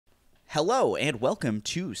Hello and welcome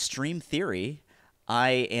to Stream Theory.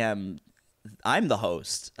 I'm the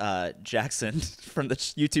host, Jackson from the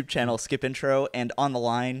YouTube channel Skip Intro, and on the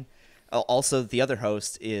line, also the other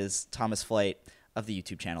host is Thomas Flight of the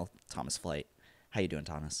YouTube channel Thomas Flight. How you doing,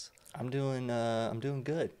 Thomas? I'm doing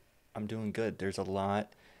good. I'm doing good. There's a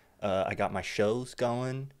lot. I got my shows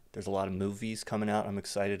going. There's a lot of movies coming out I'm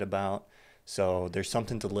excited about. So there's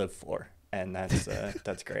something to live for, and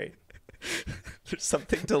that's great. There's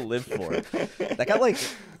something to live for. That got like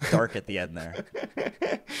dark at the end there.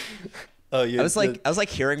 Oh, you. I was like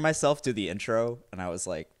hearing myself do the intro, and I was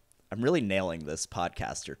like, I'm really nailing this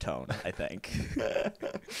podcaster tone, I think.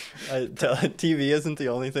 TV isn't the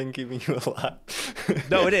only thing keeping you alive.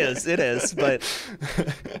 No, it is. But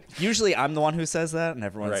usually I'm the one who says that, and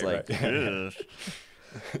everyone's Right. Ugh.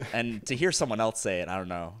 And to hear someone else say it, I don't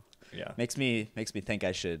know. Yeah. Makes me think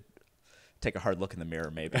I should take a hard look in the mirror,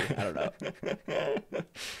 maybe. I don't know.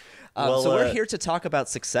 So we're here to talk about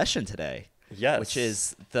Succession today. Yes. Which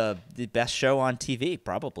is the best show on TV,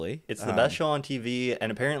 probably. It's the best show on TV,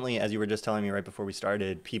 and apparently, as you were just telling me right before we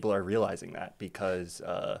started, people are realizing that because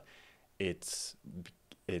it's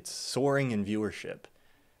soaring in viewership.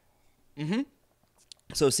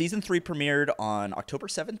 So season 3 premiered on October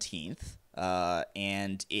 17th,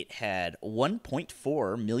 and it had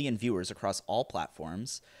 1.4 million viewers across all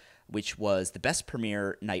platforms, which was the best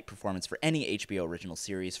premiere night performance for any HBO original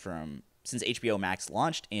series since HBO Max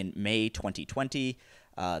launched in May 2020.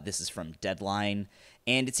 This is from Deadline,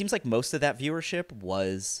 and it seems like most of that viewership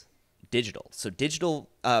was digital. So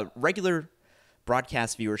regular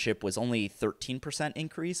broadcast viewership was only 13%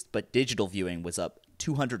 increased, but digital viewing was up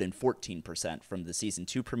 214% from the season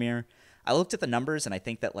 2 premiere. I looked at the numbers, and I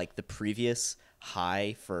think that like the previous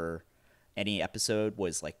high for any episode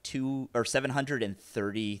was like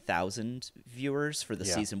 730,000 viewers for the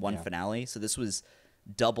season 1 finale. So this was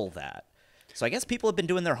double that. So I guess people have been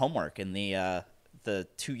doing their homework in the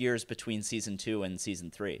 2 years between season 2 and season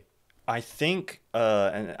 3. I think,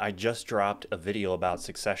 and I just dropped a video about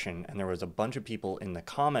Succession, and there was a bunch of people in the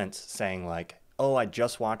comments saying like, "Oh, I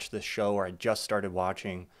just watched this show," or "I just started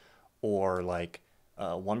watching," or like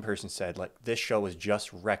one person said like, "This show was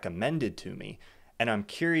just recommended to me," and I'm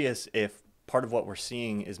curious if part of what we're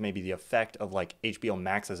seeing is maybe the effect of like HBO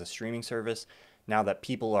Max as a streaming service. Now that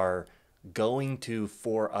people are going to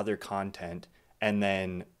for other content, and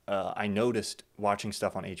then I noticed watching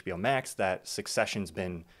stuff on HBO Max that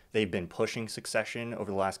they've been pushing Succession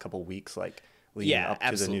over the last couple of weeks, like leading up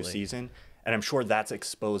to the new season, and I'm sure that's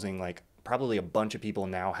exposing like probably a bunch of people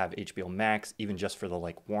now have HBO Max even just for the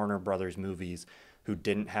like Warner Brothers movies who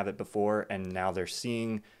didn't have it before, and now they're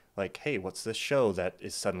seeing like, hey, what's this show that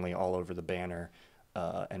is suddenly all over the banner,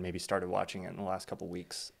 and maybe started watching it in the last couple of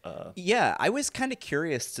weeks. Yeah, I was kind of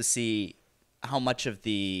curious to see how much of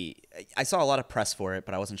I saw a lot of press for it,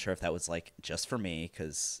 but I wasn't sure if that was like just for me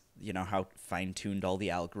because you know how fine-tuned all the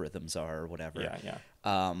algorithms are or whatever. Yeah.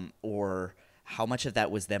 Or how much of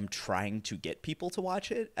that was them trying to get people to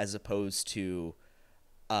watch it as opposed to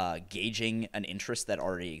gauging an interest that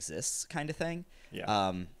already exists kind of thing.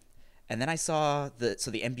 Yeah. And then I saw the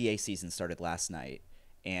NBA season started last night,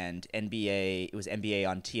 and it was NBA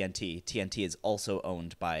on TNT. TNT is also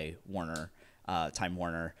owned by Time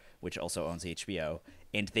Warner, which also owns HBO,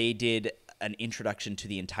 and they did an introduction to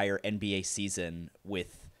the entire NBA season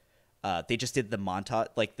with they just did the montage,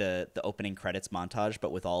 like the opening credits montage,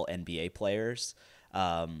 but with all NBA players,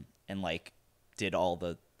 and like did all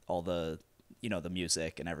the the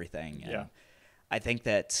music and everything. And Yeah. I think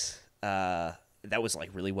that that was like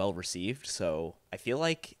really well received. So I feel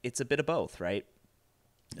like it's a bit of both, right?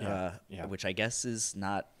 Yeah. Which I guess is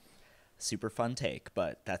not a super fun take,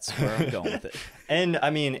 but that's where I'm going with it. And I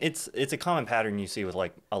mean, it's a common pattern you see with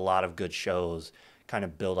like a lot of good shows kind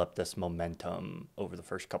of build up this momentum over the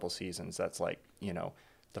first couple seasons. That's like,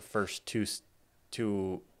 the first two,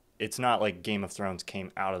 it's not like Game of Thrones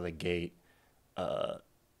came out of the gate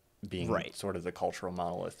being Right. sort of the cultural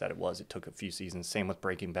monolith that it was. It took a few seasons. Same with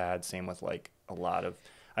Breaking Bad. Same with like a lot of,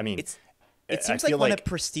 I mean, It I seems feel like when a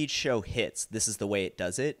prestige show hits, this is the way it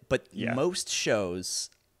does it. But Yeah. most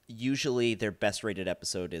shows, usually their best rated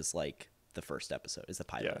episode is like the first episode, is the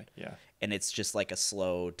pilot. Yeah. And it's just like a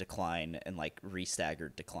slow decline and like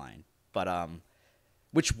re-staggered decline. But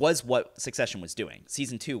which was what Succession was doing.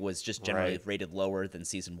 Season 2 was just generally Right. rated lower than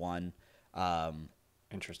season 1.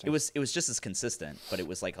 Interesting. It was just as consistent, but it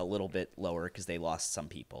was like a little bit lower because they lost some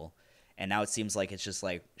people. And now it seems like it's just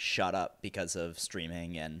like shut up because of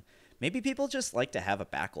streaming, and maybe people just like to have a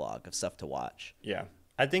backlog of stuff to watch. Yeah.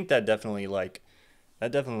 I think that definitely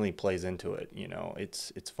plays into it.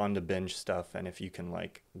 It's fun to binge stuff, and if you can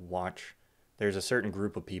like watch there's a certain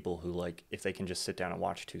group of people who, like, if they can just sit down and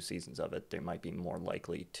watch 2 seasons of it, they might be more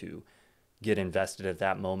likely to get invested at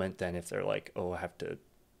that moment than if they're like, oh,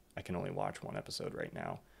 I can only watch 1 episode right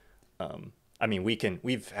now. I mean,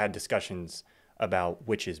 we've had discussions about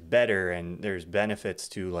which is better, and there's benefits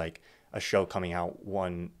to like a show coming out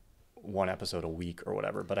one episode a week or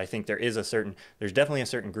whatever. But I think there's definitely a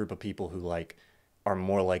certain group of people who like are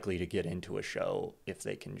more likely to get into a show if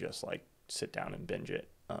they can just like sit down and binge it.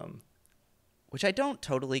 Which I don't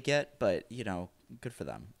totally get, but you know, good for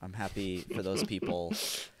them. I'm happy for those people.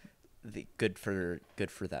 Good for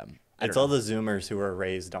them. It's all the Zoomers who are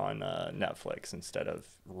raised on Netflix instead of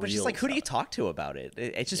real. But just like, who do stuff. you talk to about it?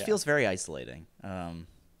 It just feels very isolating. And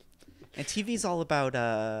TV's all about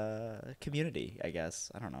community, I guess.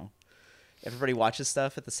 I don't know. Everybody watches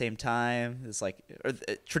stuff at the same time. It's like,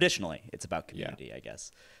 traditionally, it's about community, I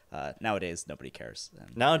guess. Nowadays, nobody cares.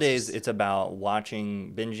 And Nowadays, it's about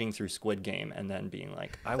binging through Squid Game, and then being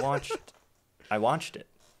like, I watched it.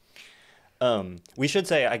 We should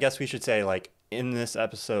say, like, in this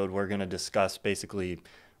episode, we're going to discuss basically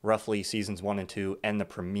roughly seasons 1 and 2 and the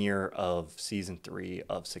premiere of season 3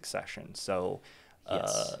 of Succession. So,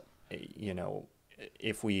 Yes. You know,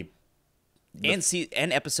 if we...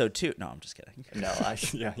 and episode 2. No, I'm just kidding. No,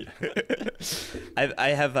 yeah.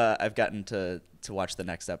 I've gotten to watch the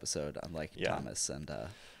next episode, unlike Thomas, and I just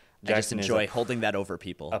Jackson is enjoy holding that over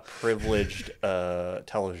people. a privileged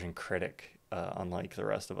television critic, unlike the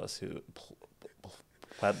rest of us who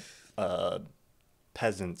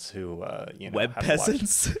peasants who Web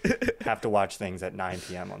peasants. have to watch things at 9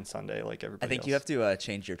 p.m. on Sunday like everybody I think else. you have to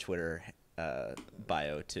change your Twitter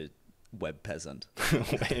bio to web peasant.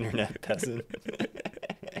 Internet peasant.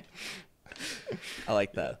 I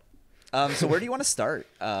like that. So where do you want to start?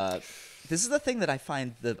 This is the thing that I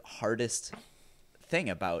find the hardest thing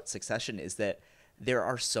about Succession is that there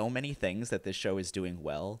are so many things that this show is doing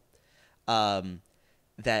well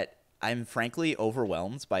that I'm frankly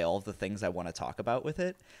overwhelmed by all of the things I want to talk about with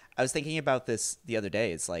it. I was thinking about this the other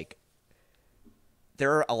day. It's like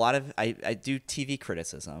there are a lot of I do TV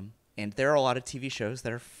criticism, and there are a lot of TV shows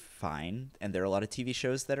that are fine, and there are a lot of TV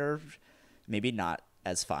shows that are maybe not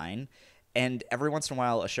as fine. And every once in a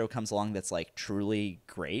while, a show comes along that's like truly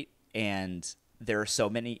great, and there are so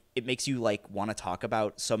many. It makes you like want to talk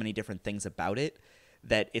about so many different things about it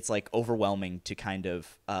that it's like overwhelming to kind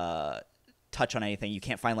of touch on anything. You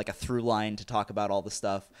can't find like a through line to talk about all the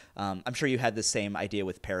stuff. I'm sure you had the same idea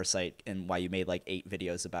with Parasite and why you made like 8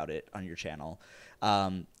 videos about it on your channel.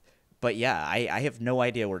 But yeah, I have no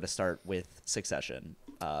idea where to start with Succession.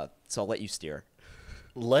 So I'll let you steer.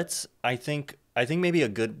 I think maybe a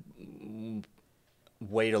good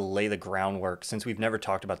way to lay the groundwork, since we've never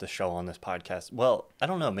talked about the show on this podcast. Well, I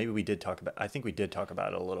don't know. Maybe I think we did talk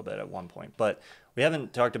about it a little bit at one point, but we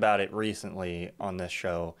haven't talked about it recently on this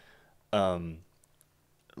show.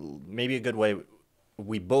 Maybe a good way,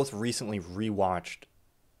 we both recently rewatched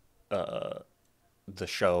the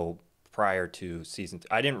show prior to season.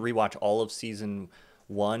 I didn't rewatch all of season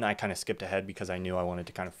 1. I kind of skipped ahead because I knew I wanted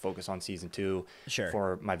to kind of focus on season 2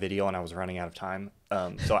 for my video, and I was running out of time.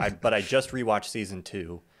 But I just rewatched season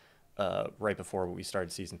 2 right before we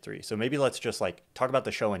started season 3. So maybe let's just like talk about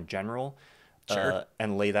the show in general,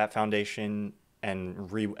 and lay that foundation, and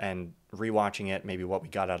rewatching it, maybe what we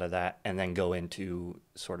got out of that, and then go into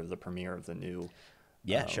sort of the premiere of the new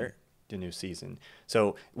the new season.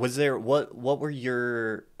 So what were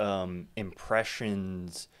your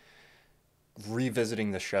impressions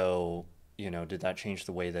revisiting the show? You know, did that change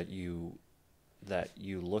the way that you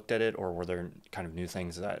looked at it, or were there kind of new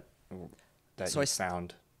things that you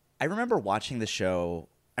found? I remember watching the show.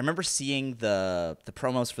 I remember seeing the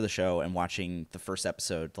promos for the show and watching the first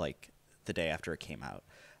episode like the day after it came out,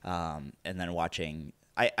 and then watching.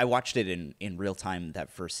 I watched it in real time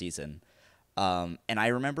that first season, and I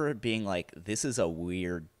remember it being like, this is a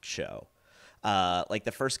weird show. Like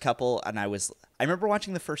the first couple, and I remember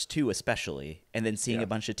watching the first 2 especially, and then seeing a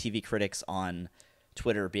bunch of TV critics on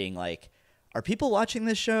Twitter being like, are people watching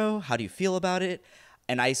this show? How do you feel about it?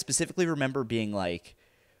 And I specifically remember being like,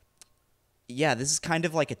 yeah, this is kind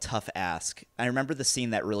of like a tough ask. I remember the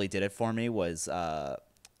scene that really did it for me was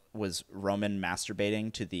Roman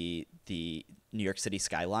masturbating to the New York City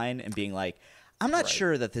skyline and being like, I'm not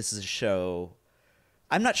sure that this is a show.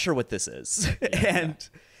 I'm not sure what this is. And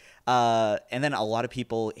then a lot of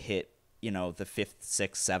people hit, the 5th,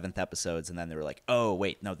 6th, 7th episodes, and then they were like, oh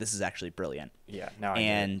wait, no, this is actually brilliant. Yeah. Now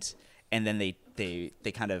and then they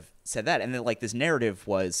kind of said that, and then like this narrative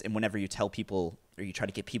was, and whenever you tell people or you try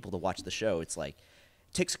to get people to watch the show, it's like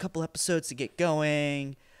it takes a couple episodes to get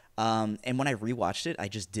going. And when I rewatched it, I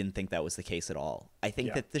just didn't think that was the case at all. I think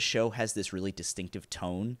Yeah. that the show has this really distinctive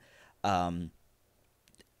tone,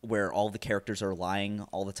 where all the characters are lying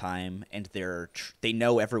all the time, and they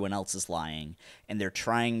know everyone else is lying, and they're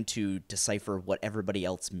trying to decipher what everybody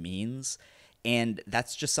else means, and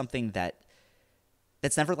that's just something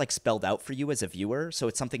that's never like spelled out for you as a viewer. So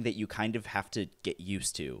it's something that you kind of have to get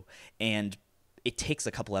used to, and it takes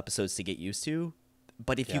a couple episodes to get used to.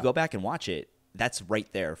 But if you Yeah. go back and watch it, that's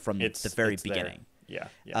right there from the very it's there. beginning. Yeah.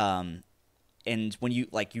 Yeah. And when you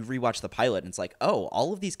rewatch the pilot, and it's like, oh,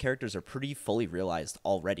 all of these characters are pretty fully realized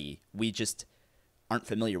already. We just aren't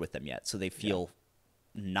familiar with them yet, so they feel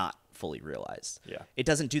not fully realized. Yeah. It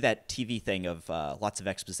doesn't do that TV thing of lots of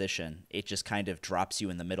exposition. It just kind of drops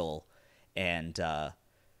you in the middle, and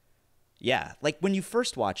yeah, like when you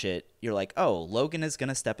first watch it, you're like, oh, Logan is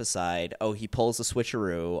gonna step aside. Oh, he pulls a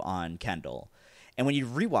switcheroo on Kendall. And when you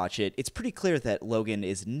rewatch it, it's pretty clear that Logan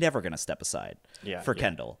is never going to step aside for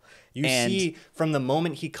Kendall. You see from the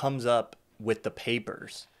moment he comes up with the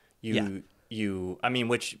papers, I mean,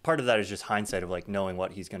 which part of that is just hindsight of like knowing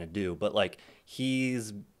what he's going to do, but like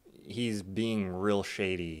he's being real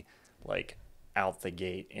shady, like out the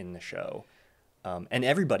gate in the show. And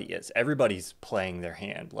everybody's playing their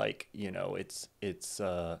hand. Like, you know, it's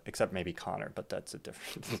except maybe Connor, but that's a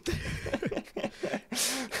different.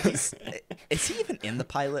 Is he even in the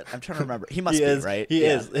pilot? I'm trying to remember. He must right? He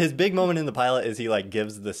is. His big moment in the pilot is he like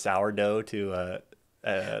gives the sourdough to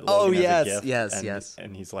Logan as a gift, yes.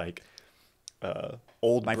 And he's like,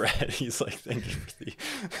 old bread. He's like, thank you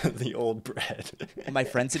for the old bread. My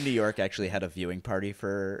friends in New York actually had a viewing party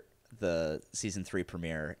for the season 3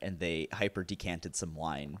 premiere, and they hyper decanted some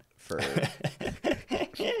wine for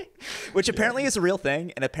which apparently is a real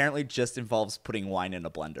thing, and apparently just involves putting wine in a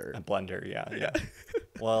blender. Yeah.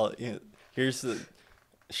 Well, here's the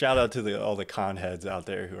shout out to all the con heads out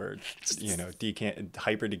there who are, you know,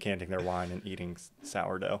 hyper decanting their wine and eating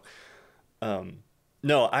sourdough.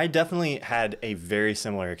 No, I definitely had a very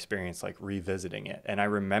similar experience, like revisiting it. And I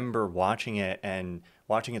remember watching it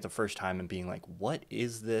the first time and being like, what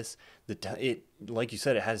is this? It, like you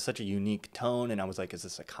said, it has such a unique tone. And I was like, is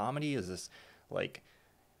this a comedy? Is this like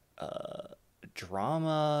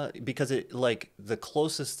drama? Because it, like, the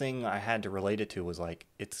closest thing I had to relate it to was like,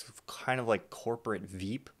 it's kind of like corporate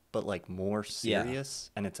Veep, but like more serious.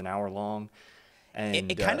 And it's an hour long.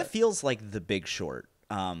 And it kind of feels like The Big Short.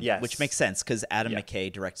 Yes. Which makes sense because Adam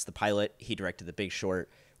McKay directs the pilot. He directed The Big Short,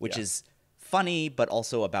 which is funny, but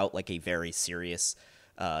also about like a very serious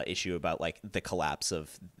issue about like the collapse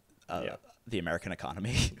of the American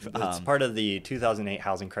economy. It's part of the 2008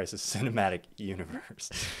 housing crisis cinematic universe.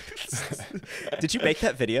 Did you make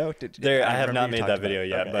that video? I have not made that video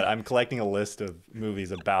yet, okay. But I'm collecting a list of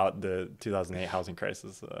movies about the 2008 housing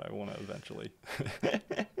crisis. I want to eventually, because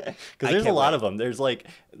there's a lot of them. There's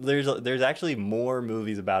actually more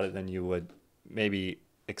movies about it than you would maybe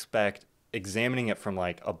expect. Examining it from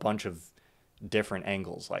like a bunch of different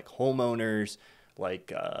angles, like homeowners.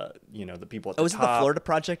 Like, you know, the people at the top. Is the Florida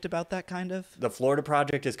Project about that kind of? The Florida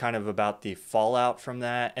Project is kind of about the fallout from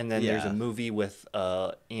that. And then there's a movie with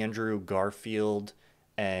Andrew Garfield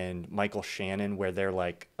and Michael Shannon where they're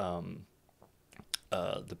like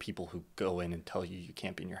the people who go in and tell you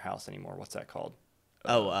can't be in your house anymore. What's that called?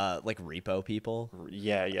 Like repo people?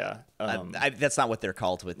 Yeah. That's not what they're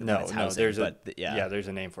called with housing, there's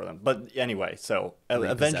a name for them. But anyway, so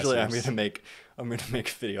eventually I'm going to make a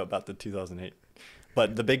video about the 2008.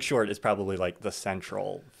 But The Big Short is probably like the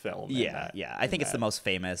central film. I think it's the most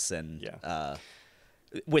famous and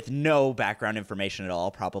with no background information at all,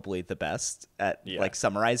 probably the best at like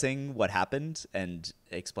summarizing what happened and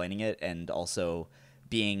explaining it, and also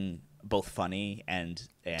being both funny and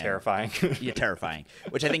terrifying. Terrifying,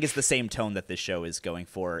 which I think is the same tone that this show is going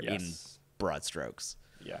for in broad strokes.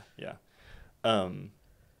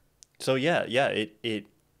 So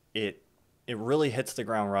it really hits the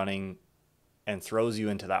ground running and throws you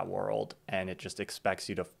into that world, and it just expects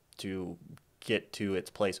you to get to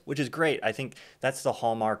its place, which is great. I think that's the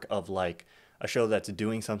hallmark of like a show that's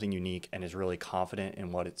doing something unique and is really confident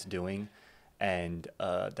in what it's doing, and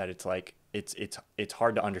that it's like it's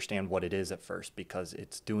hard to understand what it is at first because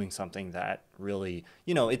it's doing something that really,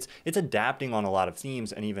 you know, it's adapting on a lot of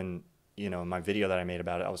themes. And even, you know, in my video that I made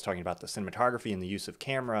about it, I was talking about the cinematography and the use of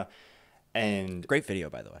camera. And great video,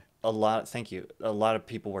 by the way. Thank you. A lot of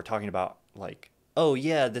people were talking about like, oh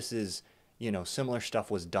yeah, this is, you know, similar stuff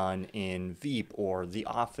was done in Veep or The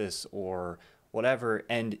Office or whatever.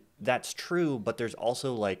 And that's true, but there's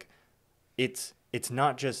also like, it's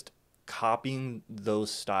not just copying those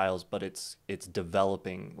styles, but it's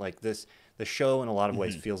developing like this. The show in a lot of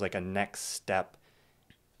ways feels like a next step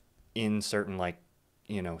in certain like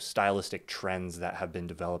stylistic trends that have been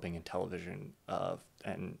developing in television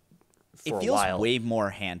and It for a feels while. way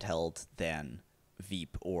more handheld than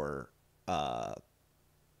Veep or uh,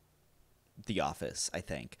 The Office, I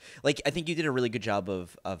think. Like, I think you did a really good job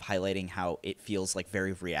of highlighting how it feels like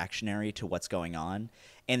very reactionary to what's going on,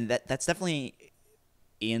 and that's definitely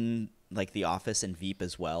in like The Office and Veep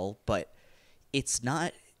as well, but it's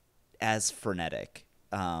not as frenetic.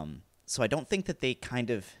 So I don't think that they kind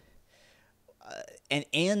of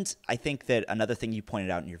and I think that another thing you pointed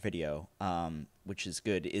out in your video, which is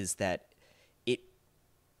good, is that it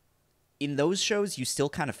in those shows you still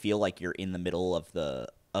kind of feel like you're in the middle of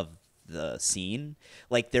the scene.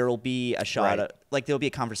 Like there will be a shot, Right. like there'll be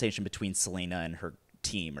a conversation between Selena and her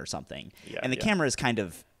team or something, Yeah, and the yeah. camera is kind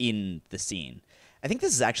of in the scene. I think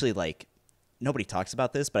this is actually like nobody talks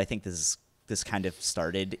about this, but I think this kind of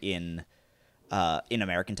started in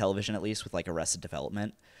American television, at least with like Arrested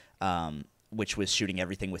Development, which was shooting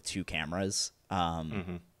everything with two cameras.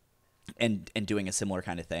 And doing a similar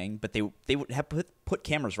kind of thing, but they would have put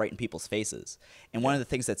cameras right in people's faces. And one of the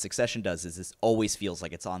things that Succession does is this always feels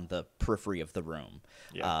like it's on the periphery of the room,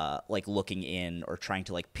 Yeah. like looking in or trying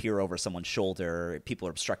to like peer over someone's shoulder. People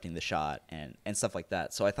are obstructing the shot and stuff like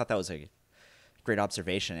that. So I thought that was a great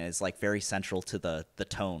observation. And it's like very central to the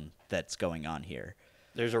tone that's going on here.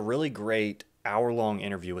 There's a really great hour-long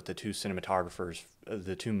interview with the two cinematographers,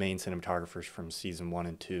 the two main cinematographers from season 1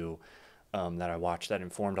 and 2, that I watched that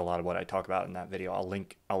informed a lot of what I talk about in that video. I'll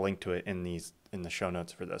link to it in the show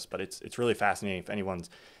notes for this, but it's really fascinating if anyone's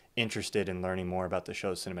interested in learning more about the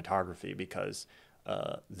show's cinematography, because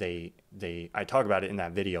I talk about it in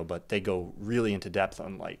that video, but they go really into depth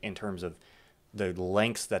on like in terms of the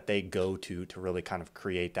lengths that they go to really kind of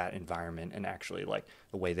create that environment, and actually like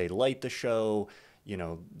the way they light the show,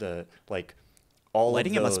 the like all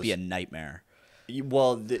Lighting of it those. must be a nightmare.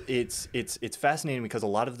 Well, it's fascinating because a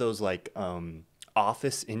lot of those like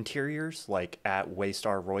office interiors, like at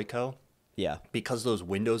Waystar Royco, Yeah. because those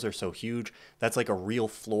windows are so huge, that's like a real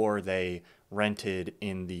floor they rented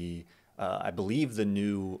in the I believe the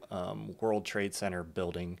new World Trade Center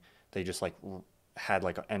building. They just like had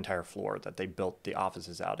like an entire floor that they built the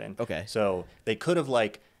offices out in. Okay. So they could have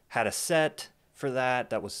like had a set for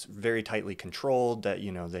that was very tightly controlled, that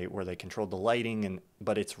they controlled the lighting,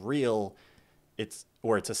 but it's real. It's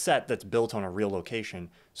a set that's built on a real location.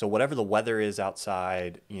 So whatever the weather is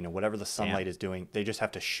outside, whatever the sunlight is doing, they just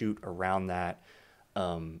have to shoot around that.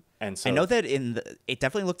 And so I know that it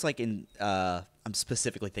definitely looks like I'm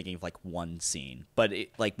specifically thinking of like one scene, but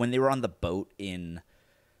like when they were on the boat in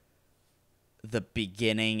the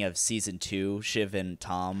beginning of season 2, Shiv and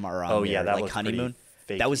Tom are on their that like looks pretty honeymoon.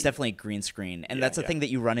 That was fakey. definitely a green screen, and Yeah, that's a yeah. thing that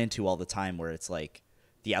you run into all the time, where it's like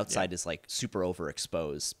the outside Yeah. is like super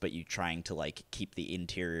overexposed, but you trying to like keep the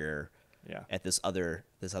interior Yeah. at this other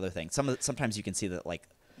thing. Sometimes you can see that like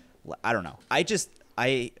I don't know.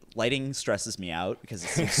 Lighting stresses me out because it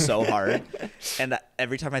seems so hard, and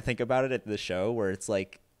every time I think about it at the show, where it's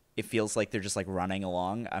like it feels like they're just like running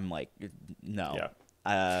along, I'm like, no.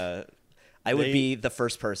 Yeah. I would They- be the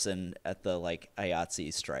first person at the like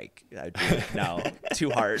IATSE strike. I'd be like, no, too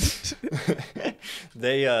hard.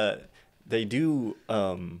 They do.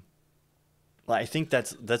 I think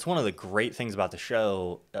that's one of the great things about the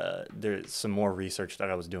show. There's some more research that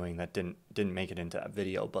I was doing that didn't make it into that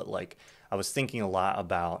video, but like I was thinking a lot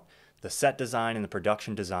about the set design and the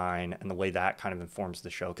production design and the way that kind of informs the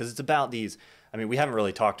show, because it's about these. I mean, we haven't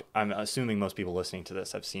really talked. I'm assuming most people listening to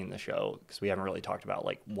this have seen the show, because we haven't really talked about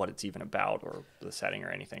like what it's even about or the setting or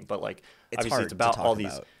anything. But like It's obviously hard it's to about talk all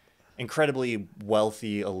these about. incredibly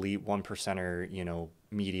wealthy elite 1%er,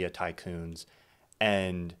 media tycoons,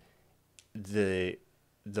 and the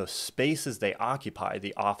spaces they occupy,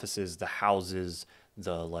 the offices, the houses,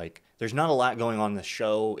 the like there's not a lot going on in the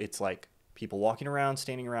show. It's like people walking around,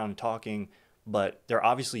 standing around and talking, but they're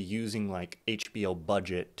obviously using like HBO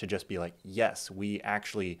budget to just be like, yes, we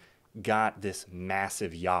actually got this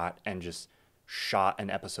massive yacht and just shot an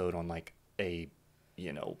episode on like a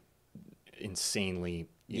insanely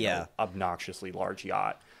obnoxiously large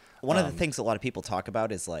yacht. One of the things a lot of people talk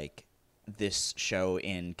about is like this show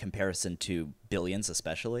in comparison to Billions,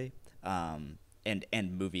 especially, and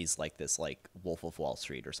movies like this, like Wolf of Wall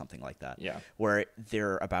Street or something like that, Yeah. where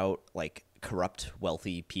they're about like corrupt,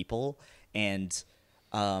 wealthy people, and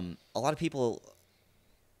a lot of people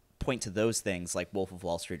point to those things like Wolf of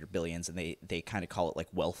Wall Street or Billions, and they kind of call it like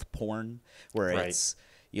wealth porn, where Right. it's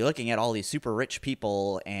you're looking at all these super rich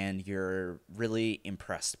people and you're really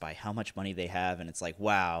impressed by how much money they have, and it's like,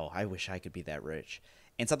 wow, I wish I could be that rich.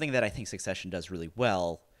 And something that I think Succession does really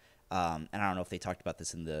well, and I don't know if they talked about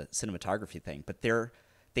this in the cinematography thing, but they're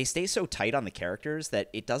they stay so tight on the characters that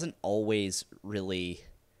it doesn't always really.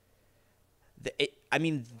 I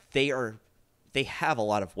mean, they have a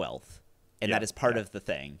lot of wealth, and that is part of the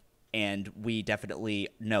thing, and we definitely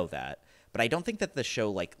know that. But I don't think that the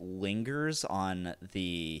show like lingers on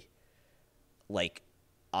the like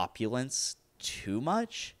opulence too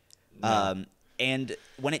much. No. And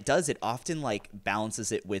when it does, it often like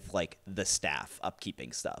balances it with like the staff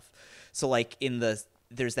upkeeping stuff. So like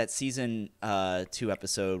there's that season 2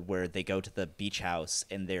 episode where they go to the beach house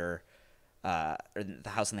and they're or the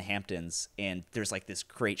house in the Hamptons, and there's like this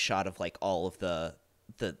great shot of like all of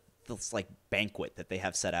this like banquet that they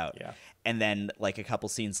have set out. Yeah. And then like a couple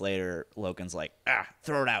scenes later, Logan's like,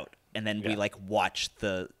 throw it out. And then we like watch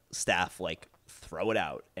the staff like throw it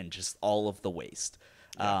out and just all of the waste.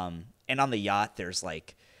 Yeah. And on the yacht, there's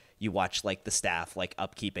like, you watch like the staff like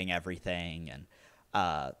upkeeping everything. And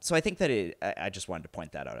so I think that I just wanted to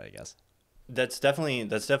point that out, I guess. That's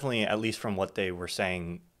definitely, at least from what they were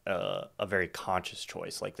saying, a very conscious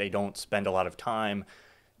choice. Like, they don't spend a lot of time,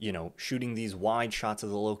 you know, shooting these wide shots of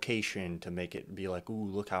the location to make it be like, ooh,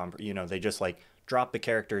 look how they just like drop the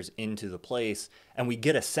characters into the place, and we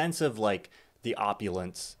get a sense of like the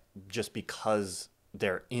opulence just because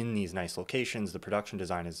they're in these nice locations. The production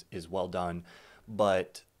design is well done,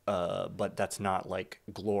 but that's not like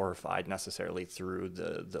glorified necessarily through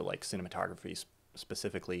the like cinematography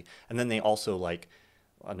specifically. And then they also, like,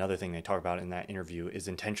 another thing they talk about in that interview is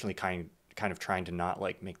intentionally kind of trying to not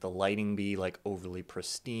like make the lighting be like overly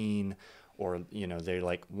pristine, or they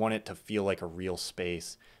like want it to feel like a real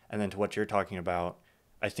space. And then to what you're talking about,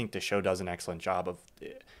 I think the show does an excellent job of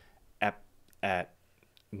at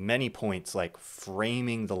many points like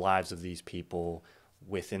framing the lives of these people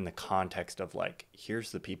within the context of like,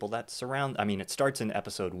 here's the people that surround. I mean, it starts in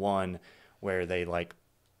episode 1 where they like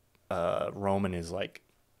Roman is like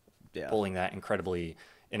pulling that incredibly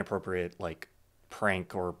inappropriate like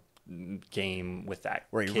prank or game with that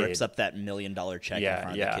where he kid. Rips up that $1 million check in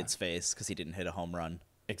front of the kid's face because he didn't hit a home run.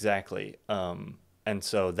 Exactly. And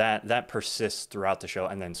so that persists throughout the show.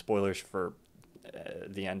 And then spoilers for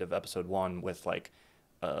the end of episode 1 with like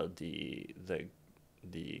the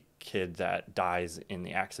kid that dies in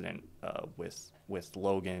the accident with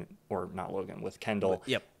Logan, or not Logan, with Kendall.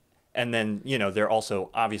 Yep. And then they're also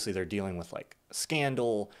obviously they're dealing with like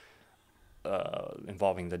scandal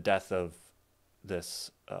involving the death of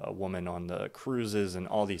this woman on the cruises and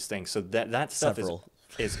all these things. So that stuff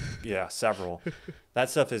is several. That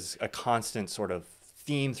stuff is a constant sort of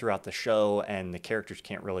theme throughout the show, and the characters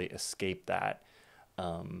can't really escape that.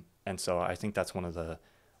 And so I think that's one of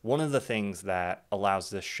the things that allows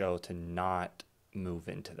this show to not move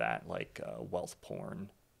into that like wealth porn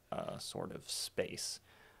sort of space.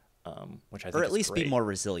 Which I think, or at is least great. be more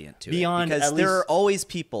resilient to Beyond, it, because at there least, are always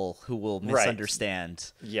people who will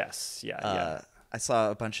misunderstand. Right. Yes, yeah. I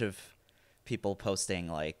saw a bunch of people posting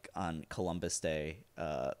like on Columbus Day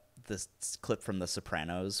this clip from The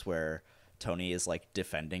Sopranos where Tony is like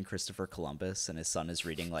defending Christopher Columbus, and his son is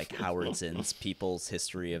reading like Howard Zinn's People's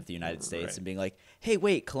History of the United States and being like, hey,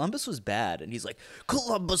 wait, Columbus was bad. And he's like,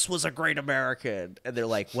 Columbus was a great American. And they're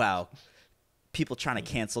like, wow, people trying to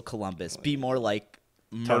cancel Columbus. Be more like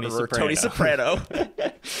murderer Tony Soprano.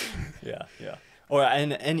 Yeah. Or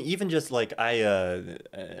and even just like I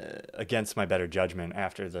against my better judgment,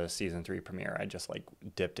 after the season 3 premiere, I just like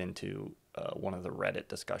dipped into one of the Reddit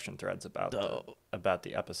discussion threads about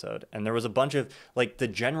the episode, and there was a bunch of like the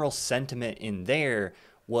general sentiment in there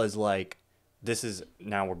was like, this is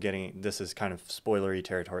kind of spoilery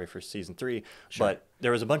territory for season 3, sure. But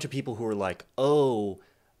there was a bunch of people who were like,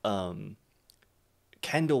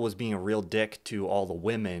 Kendall was being a real dick to all the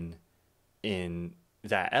women in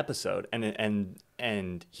that episode,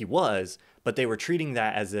 and he was, but they were treating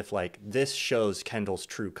that as if like this shows Kendall's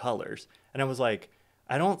true colors. And I was like,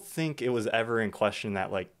 I don't think it was ever in question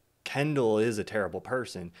that like Kendall is a terrible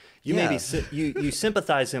person. You maybe you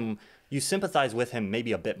sympathize with him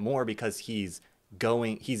maybe a bit more because he's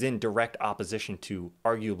in direct opposition to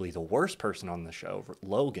arguably the worst person on the show,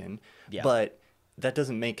 Logan. Yeah. But that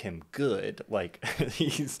doesn't make him good. Like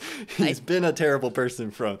he's been a terrible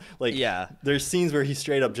person from like, there's scenes where he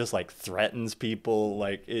straight up just like threatens people.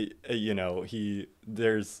 Like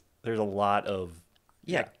there's a lot of,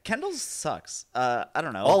 Kendall sucks. I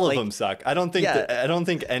don't know. All of them suck. I don't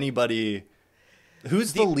think anybody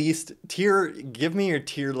who's the least tier. Give me your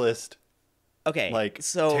tier list. Okay. Like,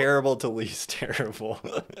 so terrible to least terrible.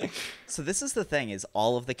 So this is the thing, is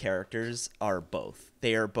all of the characters are both.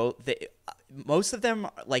 They are both. Most of them,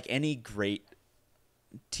 like any great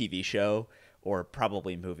TV show or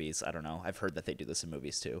probably movies. I don't know. I've heard that they do this in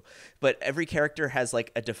movies too. But every character has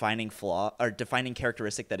like a defining flaw or defining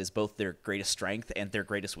characteristic that is both their greatest strength and their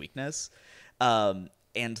greatest weakness. And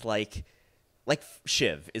like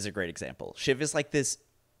Shiv is a great example. Shiv is like this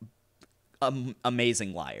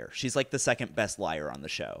amazing liar. She's like the second best liar on the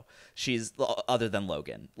show. She's other than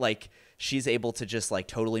Logan. Like she's able to just like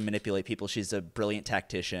totally manipulate people. She's a brilliant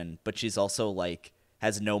tactician, but she's also like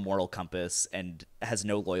has no moral compass and has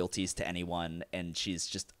no loyalties to anyone, and she's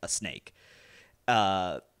just a snake.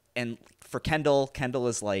 And for Kendall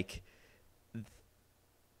is like,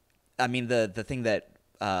 I mean, the thing that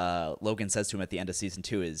Logan says to him at the end of season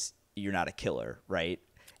 2 is, "You're not a killer," right?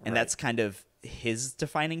 And that's kind of his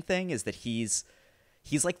defining thing, is that he's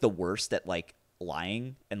like the worst at like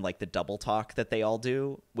lying and like the double talk that they all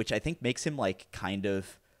do, which I think makes him like kind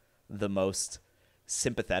of the most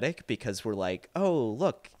sympathetic, because we're like, oh,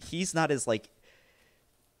 look, he's not as like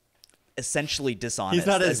essentially dishonest. He's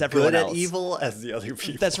not as everyone good else. at evil as the other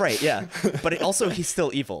people. That's right, yeah. But also he's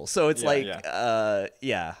still evil. So it's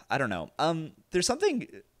yeah, I don't know. There's something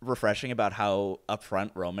refreshing about how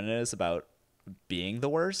upfront Roman is about being the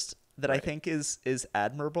worst that I think is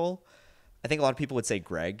admirable. I think a lot of people would say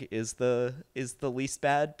Greg is the least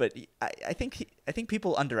bad, but I think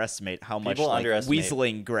people underestimate how much like,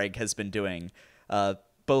 weaseling Greg has been doing,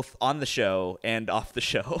 both on the show and off the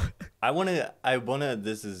show. I wanna.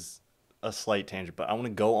 This is a slight tangent, but I want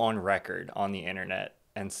to go on record on the internet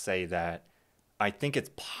and say that I think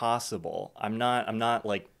it's possible. I'm not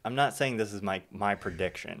saying this is my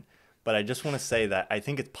prediction, but I just want to say that I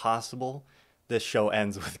think it's possible this show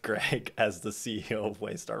ends with Greg as the CEO of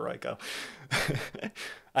Waystar Royco.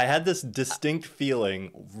 I had this distinct feeling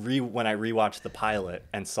when I rewatched the pilot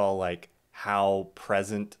and saw like how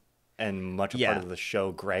present and much a part of the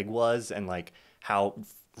show Greg was, and like how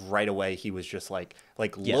right away he was just like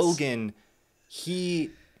Logan, he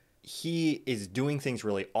is doing things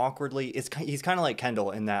really awkwardly. He's kind of like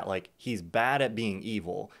Kendall in that like he's bad at being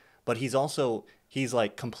evil, but he's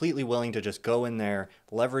like completely willing to just go in there,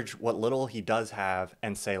 leverage what little he does have,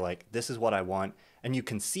 and say like, this is what I want. And you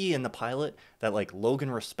can see in the pilot that like Logan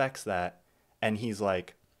respects that, and he's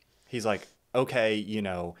like, okay, you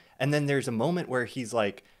know. And then there's a moment where he's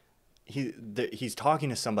like, he's talking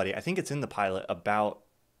to somebody. I think it's in the pilot about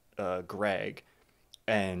Greg,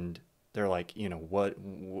 and they're like, you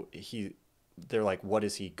know, they're like, what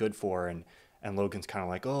is he good for? And Logan's kind of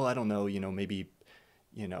like, oh, I don't know, you know, maybe,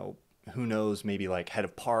 you know, who knows, maybe like head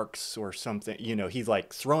of parks or something. You know, he's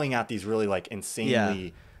like throwing out these really like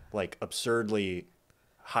insanely, like absurdly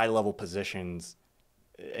high level positions,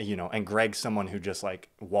 you know, and Greg's someone who just like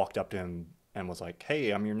walked up to him and was like,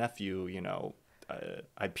 hey, I'm your nephew, you know,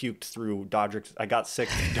 I puked through Dodrick's, I got sick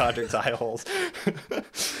through Dodrick's eye holes.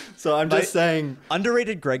 So I'm just saying.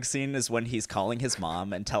 Underrated Greg scene is when he's calling his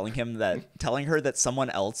mom and telling her that someone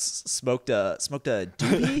else smoked a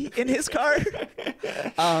doobie in his car.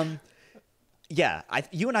 Yeah,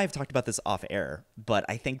 you and I have talked about this off air, but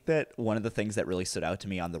I think that one of the things that really stood out to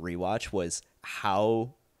me on the rewatch was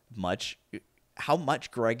how much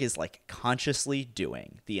Greg is like consciously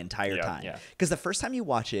doing the entire time. Because the first time you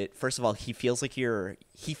watch it, first of all, he feels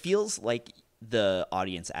like the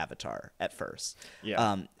audience avatar at first.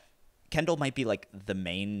 Yeah. Kendall might be like the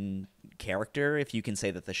main character, if you can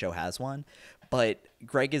say that the show has one, but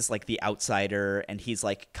Greg is like the outsider, and he's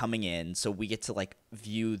like coming in, so we get to like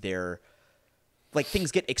view their, like,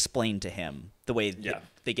 things get explained to him the way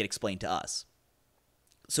they get explained to us.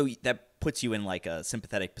 So that puts you in like a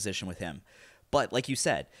sympathetic position with him. But like you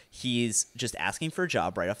said, he's just asking for a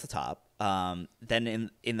job right off the top.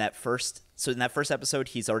 Then in that first episode,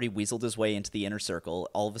 he's already weaseled his way into the inner circle.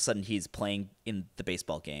 All of a sudden, he's playing in the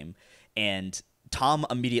baseball game, and Tom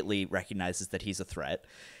immediately recognizes that he's a threat.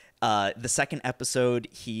 The second episode,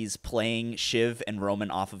 he's playing Shiv and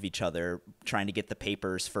Roman off of each other, trying to get the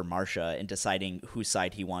papers for Marcia and deciding whose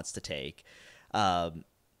side he wants to take, and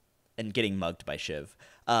getting mugged by Shiv.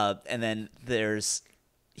 And then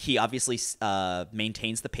he obviously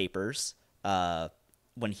maintains the papers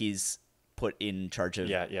when he's put in charge of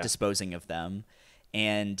disposing of them.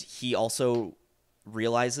 And he also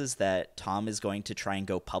realizes that Tom is going to try and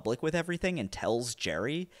go public with everything and tells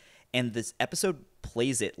Jerry. And this episode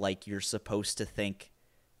plays it like you're supposed to think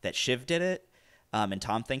that Shiv did it, and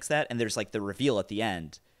Tom thinks that. And there's like the reveal at the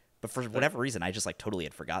end. But for whatever reason, I just like totally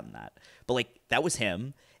had forgotten that. But like that was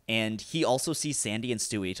him. And he also sees Sandy and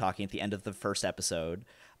Stewie talking at the end of the first episode.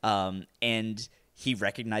 And he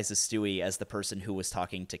recognizes Stewie as the person who was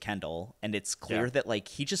talking to Kendall. And it's clear that like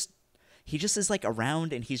he just is like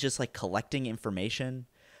around, and he's just like collecting information.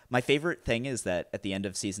 My favorite thing is that at the end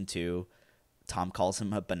of season 2, Tom calls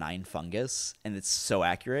him a benign fungus, and it's so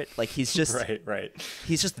accurate. Like he's just right.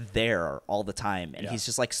 he's just there all the time, and Yeah. he's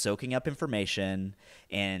just like soaking up information.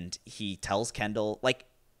 And he tells Kendall, like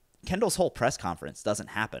Kendall's whole press conference doesn't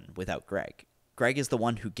happen without Greg. Greg is the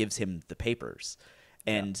one who gives him the papers,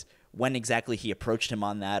 and when exactly he approached him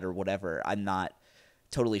on that or whatever, I'm not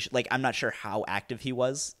totally like I'm not sure how active he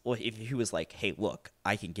was. Well, if he was like, "Hey, look,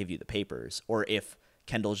 I can give you the papers," or if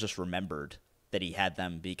Kendall just remembered that he had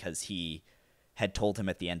them because he had told him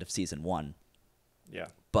at the end of season 1. Yeah.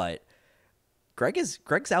 But Greg's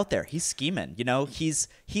out there. He's scheming. You know, he's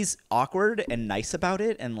awkward and nice about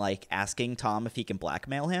it, and like asking Tom if he can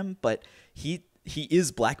blackmail him. But he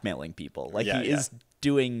is blackmailing people. Like he is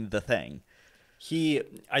doing the thing.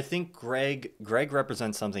 I think Greg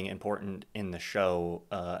represents something important in the show,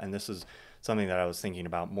 and this is something that I was thinking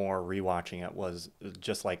about more rewatching it, was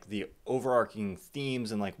just like the overarching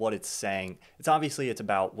themes and like what it's saying. It's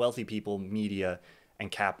about wealthy people, media, and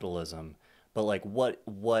capitalism. But like what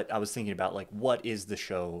I was thinking about, like what is the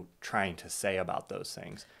show trying to say about those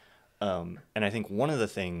things? And I think one of the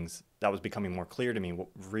things that was becoming more clear to me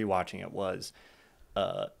rewatching it was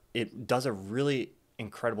it does a really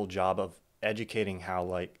incredible job of educating how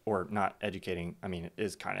like, or not educating, I mean, it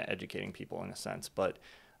is kind of educating people in a sense, but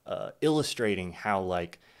illustrating how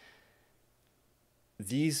like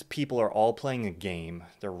these people are all playing a game.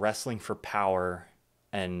 They're wrestling for power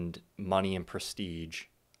and money and prestige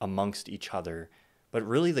amongst each other. But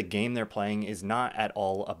really the game they're playing is not at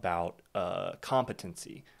all about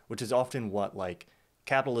competency, which is often what like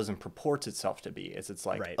capitalism purports itself to be. It's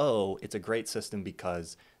like, Right. oh, it's a great system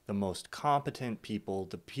because the most competent people,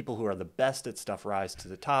 the people who are the best at stuff, rise to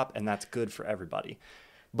the top, and that's good for everybody.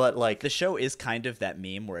 But like The show is kind of that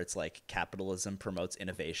meme where it's like capitalism promotes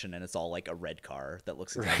innovation, and it's all like a red car that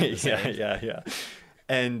looks exactly the right, same. yeah.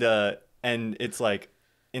 And it's like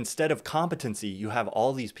instead of competency, you have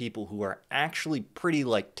all these people who are actually pretty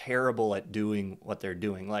like terrible at doing what they're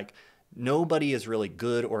doing. Like nobody is really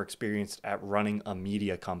good or experienced at running a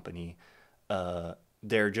media company.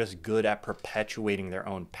 They're just good at perpetuating their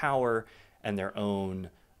own power and their own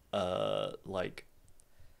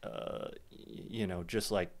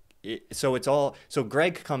just like so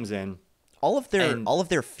Greg comes in. All of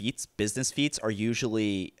their feats, business feats, are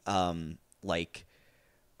usually are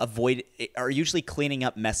usually cleaning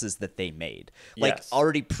up messes that they made, like Yes.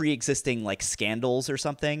 already pre-existing like scandals or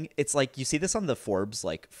something. It's like you see this on the Forbes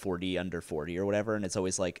like 40 under 40 or whatever, and it's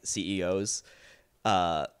always like CEOs,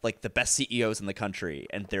 like the best CEOs in the country,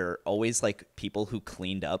 and they're always like people who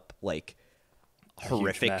cleaned up like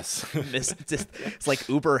horrific mess. It's like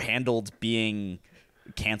Uber handled being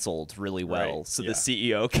canceled really well, Right, so yeah. the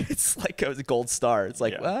CEO gets like a gold star. It's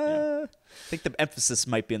like, Yeah. I think the emphasis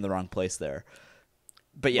might be in the wrong place there.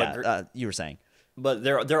 But yeah, But you were saying. But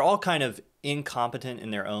they're all kind of incompetent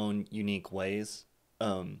in their own unique ways.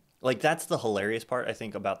 Like that's the hilarious part I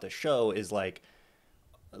think about the show is like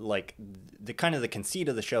the kind of the conceit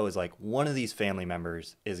of the show is like one of these family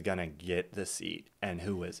members is gonna get the seat, and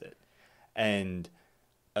who is it? And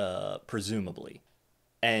presumably,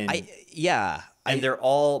 and they're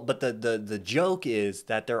all. But the joke is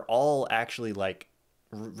that they're all actually like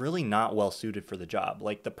really not well suited for the job.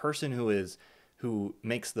 Like the person who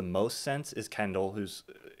makes the most sense is Kendall,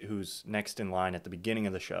 who's next in line at the beginning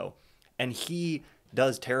of the show, and he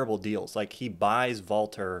does terrible deals. Like he buys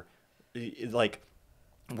Vaulter, like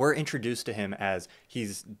we're introduced to him as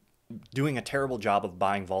he's doing a terrible job of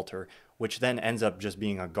buying Vaulter, which then ends up just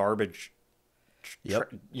being a garbage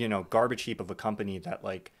heap of a company that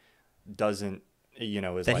like doesn't,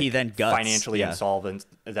 is that like he then guts. financially insolvent,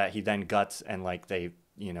 that he then guts and like they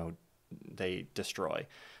destroy.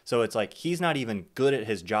 So it's like he's not even good at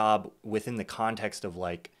his job within the context of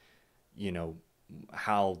like,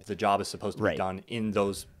 how the job is supposed to be done in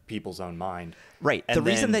those people's own mind. Right. And the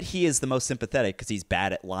reason then- that he is the most sympathetic because he's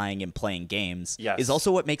bad at lying and playing games Yes. is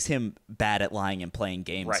also what makes him bad at lying and playing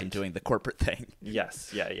games Right. and doing the corporate thing.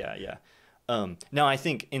 Yes. Yeah. Now I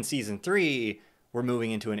think in season 3 we're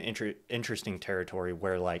moving into an interesting territory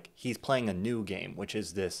where like he's playing a new game, which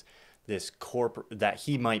is this corporate that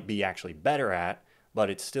he might be actually better at, but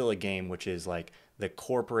it's still a game which is like the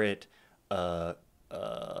corporate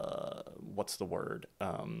what's the word?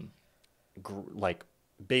 Like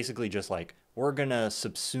basically just like we're gonna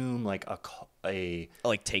subsume like a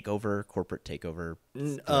Like takeover, corporate takeover.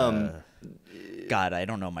 God, I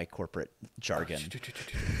don't know my corporate jargon.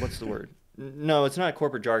 what's the word? No, it's not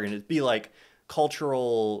corporate jargon. It'd be like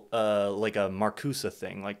cultural, like a Marcusa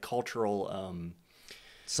thing, like cultural.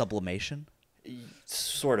 Sublimation.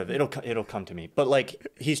 Sort of. It'll come to me. But like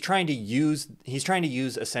he's trying to use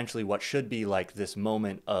essentially what should be like this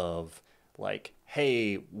moment of like,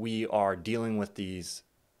 hey, we are dealing with the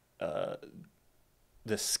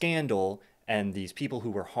scandal and these people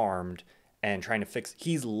who were harmed and trying to fix.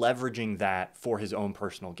 He's leveraging that for his own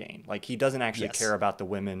personal gain. Like, he doesn't actually Yes. care about the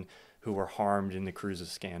women who were harmed in the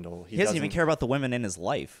Cruises scandal. He doesn't even care about the women in his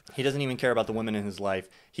life. He doesn't even care about the women in his life.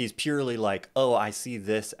 He's purely like, oh, I see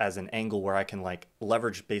this as an angle where I can like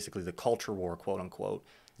leverage basically the culture war, quote unquote,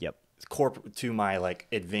 Yep. to my like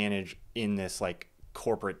advantage in this like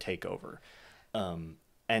corporate takeover.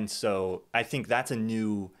 And so I think that's a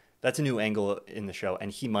new angle in the show,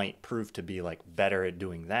 and he might prove to be like better at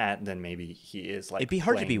doing that than maybe he is like. It'd be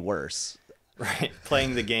hard to be worse. Right,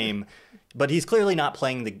 playing the game, but he's clearly not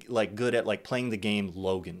playing good at like playing the game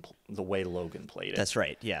the way Logan played it. That's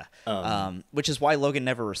right. Yeah. Which is why Logan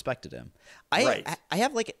never respected him. I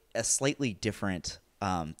have like a slightly different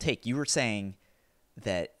take. You were saying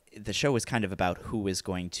that the show is kind of about who is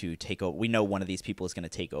going to take over. We know one of these people is going to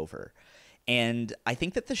take over, and I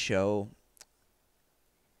think that the show.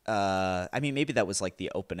 I mean, maybe that was like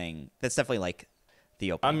the opening. That's definitely like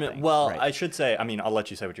the opening. Thing, right? I should say. I mean, I'll let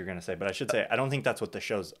you say what you're going to say, but I should say I don't think that's what the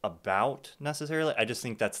show's about necessarily. I just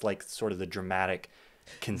think that's like sort of the dramatic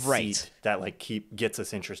conceit that like gets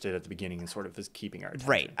us interested at the beginning and sort of is keeping our attention.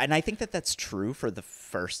 Right, and I think that that's true for the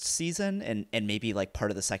first season and maybe like part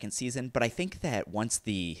of the second season. But I think that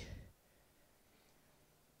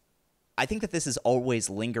I think that this is always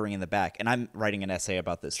lingering in the back, and I'm writing an essay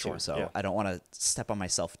about this too, so I don't want to step on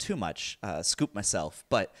myself too much, scoop myself,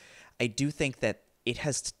 but I do think that it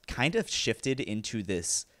has kind of shifted into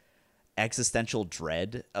this existential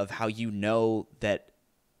dread of how you know that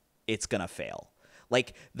it's going to fail.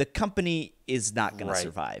 Like, the company is not going to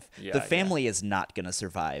survive. Yeah, the family is not going to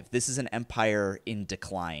survive. This is an empire in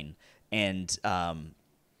decline and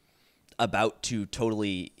about to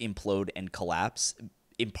totally implode and collapse,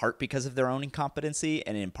 in part because of their own incompetency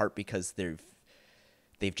and in part because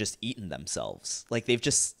they've just eaten themselves. Like,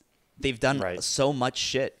 they've done so much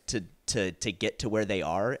shit to get to where they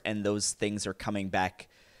are, and those things are coming back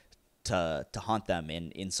to haunt them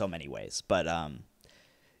in so many ways. But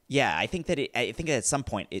yeah, I think that at some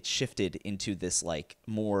point it shifted into this like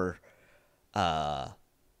more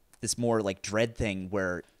like dread thing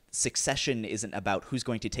where succession isn't about who's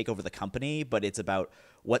going to take over the company, but it's about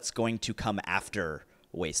what's going to come after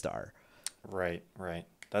Waystar. Right.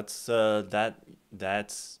 That's an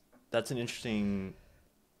interesting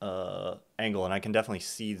angle, and I can definitely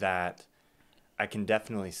see that.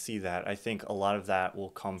 I think a lot of that will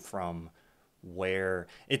come from where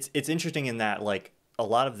it's interesting in that like a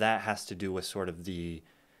lot of that has to do with sort of the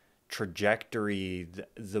trajectory.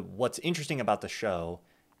 What's interesting about the show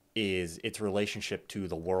is its relationship to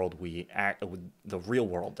the world the real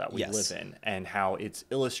world that we live in, and how it's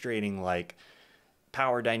illustrating like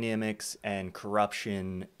power dynamics and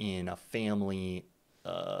corruption in a family,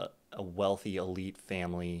 a wealthy elite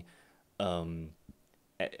family, and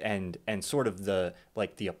sort of the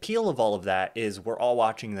appeal of all of that is we're all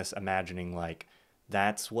watching this imagining like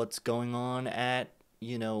that's what's going on at,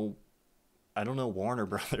 you know, I don't know, Warner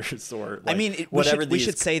Brothers or like, I mean, whatever. We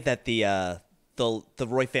should say that the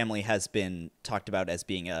Roy family has been talked about as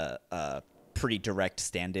being a pretty direct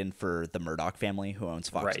stand-in for the Murdoch family who owns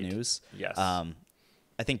Fox News. Yes.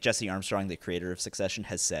 I think Jesse Armstrong, the creator of Succession,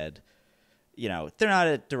 has said, you know, they're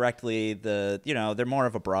not directly they're more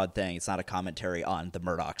of a broad thing. It's not a commentary on the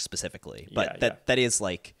Murdoch specifically, but that is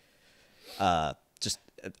like, just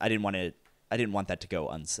I didn't want that to go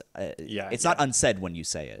unsaid. It's not unsaid when you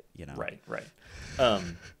say it, you know. Right.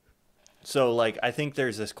 So like I think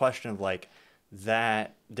there's this question of like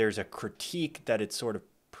that there's a critique that it's sort of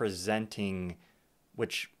presenting,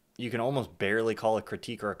 which you can almost barely call a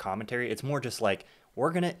critique or a commentary. It's more just like,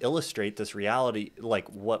 we're going to illustrate this reality, like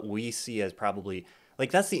what we see as probably like,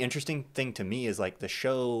 that's the interesting thing to me is like the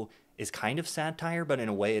show is kind of satire, but in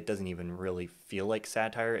a way it doesn't even really feel like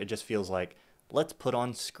satire. It just feels like, let's put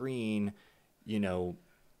on screen, you know,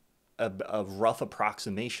 a rough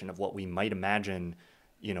approximation of what we might imagine,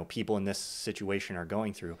 you know, people in this situation are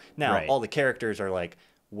going through. Now, all the characters are like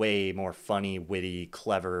way more funny, witty,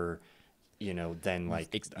 clever, you know, than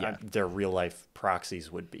like their real life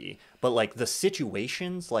proxies would be. But like the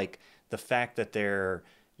situations, like the fact that they're,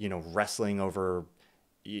 you know, wrestling over,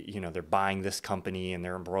 you know, they're buying this company and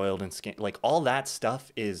they're embroiled in like all that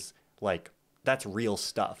stuff is like, that's real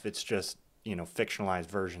stuff. It's just, you know, fictionalized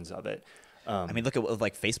versions of it. I mean, look at what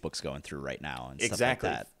like Facebook's going through right now and stuff like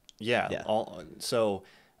that. Yeah. So,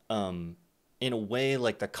 in a way,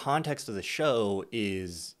 like the context of the show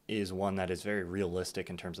is one that is very realistic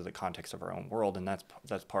in terms of the context of our own world, and that's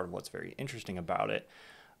part of what's very interesting about it.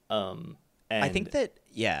 I think that,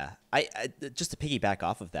 yeah, I just to piggyback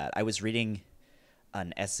off of that, I was reading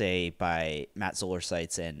an essay by Matt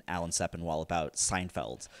Zoller-Seitz and Alan Sepinwall about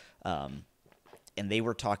Seinfeld, and they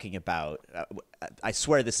were talking about. I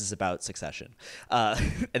swear this is about Succession. And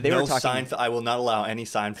they were talking. I will not allow any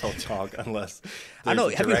Seinfeld talk unless. I don't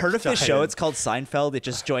know. Have you heard of this show? tie-in. It's called Seinfeld. It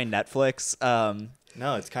just joined Netflix.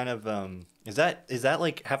 No, it's kind of. Is that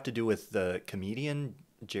like have to do with the comedian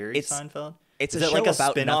Jerry Seinfeld? It's is a it show like a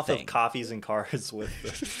about spin-off nothing. of Coffees and Cars with the...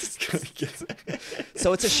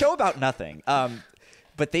 So it's a show about nothing.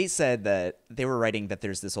 But they said that they were writing that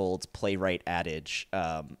there's this old playwright adage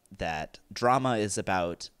that drama is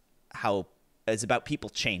about people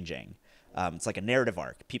changing. It's like a narrative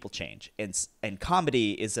arc. People change, and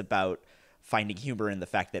comedy is about finding humor in the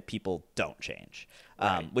fact that people don't change,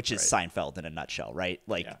 which is Seinfeld in a nutshell, right?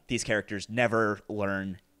 Like these characters never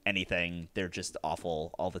learn anything; they're just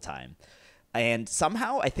awful all the time. And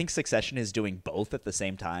somehow I think Succession is doing both at the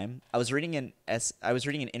same time. I was reading an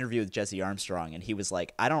interview with Jesse Armstrong, and he was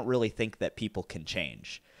like, "I don't really think that people can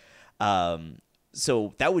change."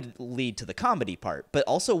 So that would lead to the comedy part, but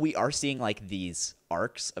also we are seeing like these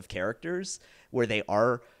arcs of characters where they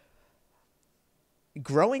are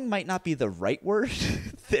growing. Might not be the right word.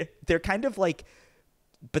 they're kind of like,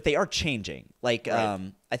 but they are changing. Like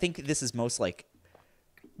I think this is most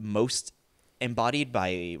embodied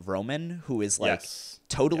by Roman, who is like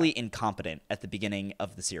totally incompetent at the beginning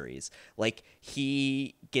of the series. Like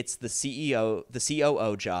he gets the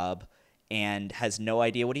COO job and has no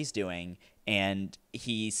idea what he's doing. And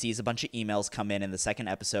he sees a bunch of emails come in the second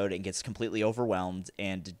episode and gets completely overwhelmed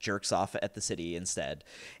and jerks off at the city instead.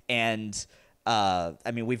 And I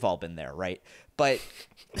mean, we've all been there, right? But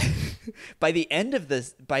by the end of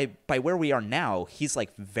this, by where we are now, he's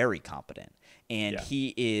like very competent, and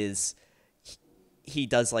he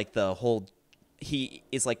does like he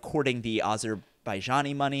is like courting the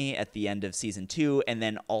Azerbaijani money at the end of season 2, and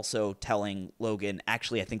then also telling Logan,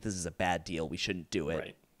 actually, I think this is a bad deal. We shouldn't do it.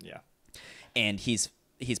 Right. Yeah. And he's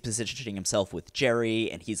positioning himself with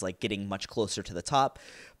Jerry, and he's like getting much closer to the top.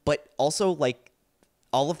 But also like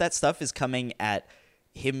all of that stuff is coming at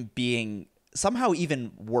him being somehow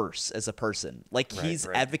even worse as a person. Like he's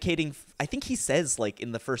advocating. I think he says like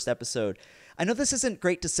in the first episode, I know this isn't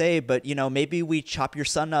great to say, but you know, maybe we chop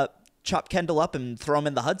Kendall up and throw him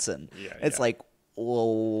in the Hudson. It's like,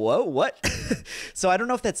 whoa, what? So I don't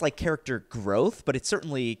know if that's like character growth, but it's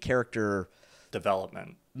certainly character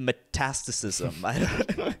development. Metastacism.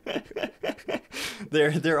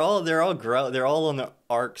 They're all on the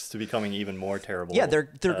arcs to becoming even more terrible. Yeah, they're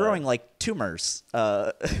growing like tumors.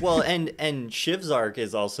 Well, and Shiv's arc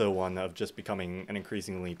is also one of just becoming an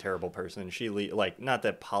increasingly terrible person. She like, not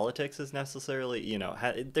that politics is necessarily, you know,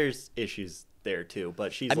 there's issues there too,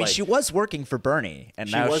 but she's. I mean, she was working for Bernie, and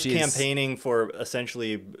now she's campaigning for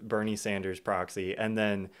essentially Bernie Sanders proxy, and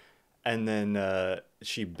then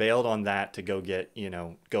she bailed on that to go get,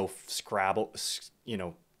 Scrabble,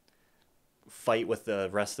 fight with the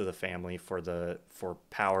rest of the family for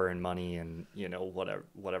power and money and,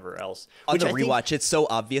 whatever else. On the rewatch, it's so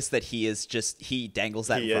obvious that he dangles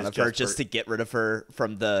that in front of her just to get rid of her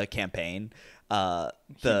from the campaign,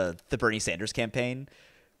 the Bernie Sanders campaign.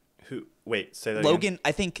 Say that Logan,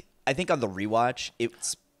 again? I think on the rewatch,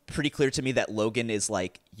 it's pretty clear to me that Logan is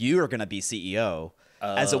like, you are going to be CEO.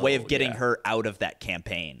 As a way of getting her out of that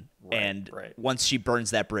campaign. Once she burns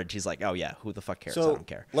that bridge, he's like, oh, yeah, who the fuck cares? I don't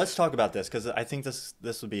care. Let's talk about this, because I think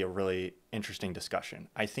this would be a really interesting discussion.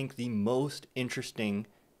 I think the most interesting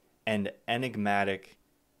and enigmatic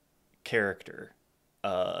character,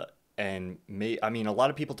 a lot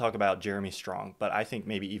of people talk about Jeremy Strong, but I think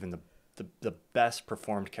maybe even the best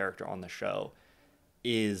performed character on the show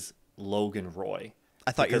is Logan Roy.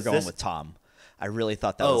 I thought you were going with Tom. I really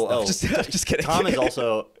thought that was just kidding. Tom is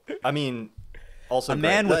also a man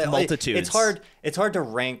with multitudes. It's hard to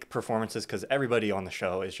rank performances because everybody on the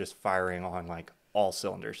show is just firing on like all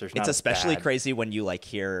cylinders. It's especially crazy when you like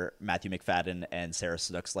hear Matthew McFadden and Sarah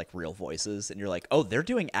Snook's like real voices, and you're like, oh, they're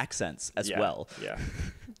doing accents as well. Yeah.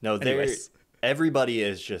 No, everybody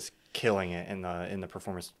is just killing it in the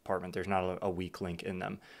performance department. There's not a weak link in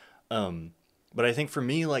them. But I think for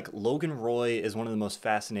me, like Logan Roy is one of the most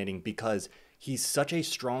fascinating because he's such a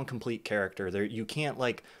strong, complete character. You can't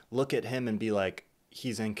like look at him and be like,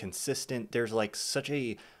 he's inconsistent. There's like such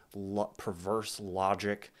a perverse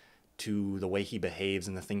logic to the way he behaves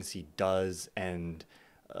and the things he does. And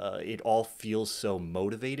it all feels so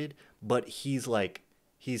motivated, but he's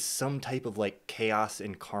some type of like chaos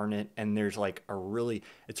incarnate. And there's like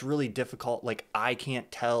it's really difficult. Like I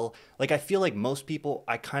can't tell, like, I feel like most people,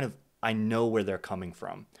 I know where they're coming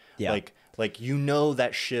from. Yeah. Like Like, you know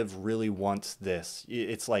that Shiv really wants this.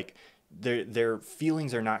 It's like their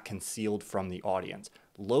feelings are not concealed from the audience.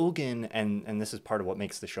 Logan, and this is part of what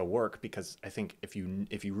makes the show work, because I think if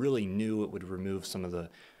you really knew, it would remove some of the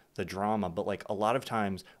drama. But like a lot of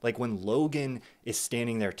times, like when Logan is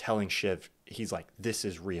standing there telling Shiv, he's like, this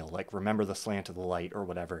is real, like, remember the slant of the light or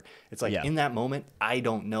whatever. It's like, Yeah. in that moment, I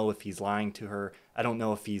don't know if he's lying to her. I don't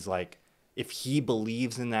know if he's like, if he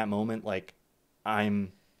believes in that moment, like,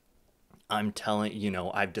 I'm telling,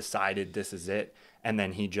 I've decided this is it, and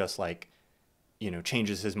then he just like,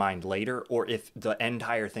 changes his mind later, or if the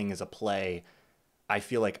entire thing is a play. I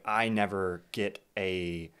feel like I never get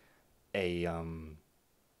a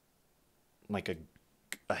like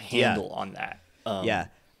a handle on that. Yeah,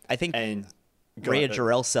 I think And Rhea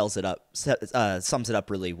Jarrell sums it up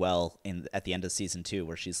really well at the end of season 2,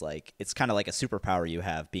 where she's like, it's kind of like a superpower you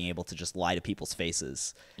have, being able to just lie to people's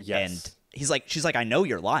faces. Yes. And she's like, I know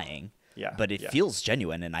you're lying, Yeah, but it yeah. feels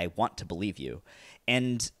genuine, and I want to believe you.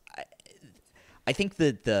 And I think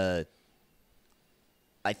that the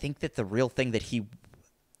real thing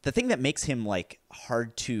the thing that makes him like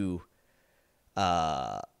hard to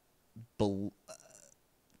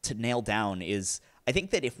nail down is, I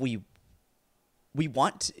think that if we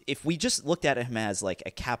just looked at him as like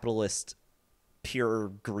a capitalist, pure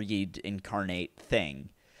greed incarnate thing,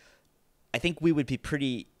 I think it would be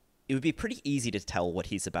pretty easy to tell what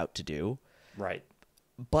he's about to do. Right.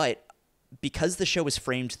 But because the show is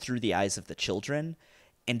framed through the eyes of the children,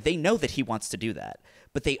 and they know that he wants to do that,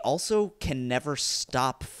 but they also can never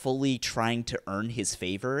stop fully trying to earn his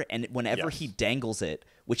favor. And whenever Yes. he dangles it,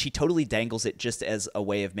 which he totally dangles it just as a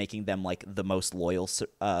way of making them like the most loyal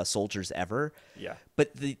soldiers ever. Yeah.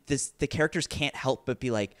 But the characters can't help but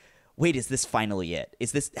be like, wait, is this finally it?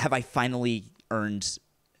 Have I finally earned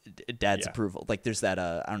Dad's Yeah. approval? Like, there's that,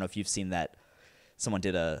 I don't know if you've seen that. Someone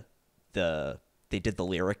did they did the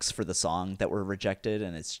lyrics for the song that were rejected,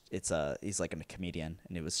 and he's like a comedian,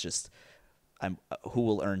 and it was just, who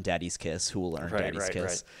will earn Daddy's kiss? Who will earn Daddy's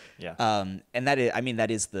kiss? Yeah. And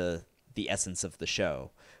that is the essence of the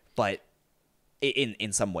show, but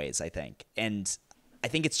in some ways, I think. And I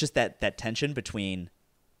think it's just that tension between,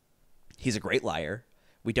 he's a great liar.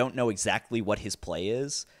 We don't know exactly what his play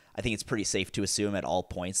is. I think it's pretty safe to assume at all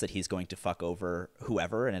points that he's going to fuck over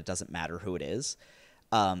whoever, and it doesn't matter who it is.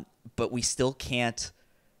 But we still can't,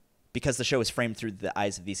 because the show is framed through the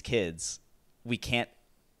eyes of these kids, we can't,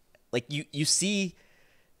 like, you see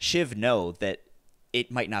Shiv know that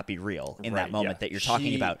it might not be real in that Right, moment yeah. that you're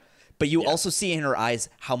talking She- about. But you yeah. also see in her eyes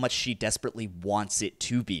how much she desperately wants it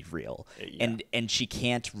to be real. Yeah. And she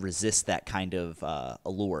can't resist that kind of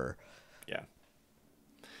allure. Yeah.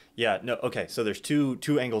 Yeah. No. Okay. So there's two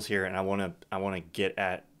angles here, and I want to get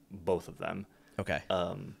at both of them. Okay.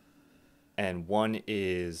 And one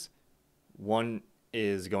is going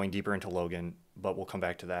deeper into Logan, but we'll come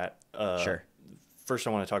back to that. Sure. First, I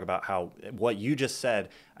want to talk about how what you just said,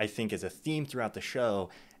 I think, is a theme throughout the show,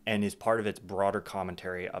 and is part of its broader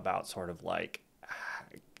commentary about sort of like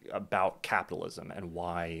about capitalism and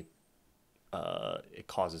why it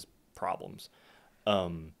causes problems.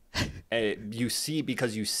 You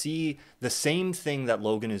see the same thing that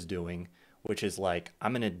Logan is doing, which is like,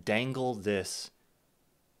 I'm going to dangle this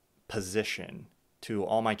position to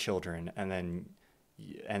all my children, and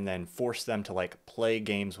then force them to like play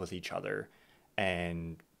games with each other,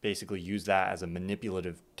 and basically use that as a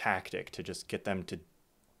manipulative tactic to just get them to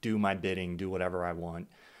do my bidding, do whatever I want.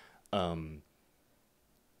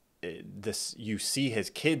 You see his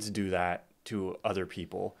kids do that to other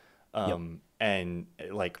people. And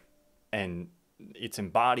it's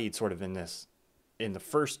embodied sort of in the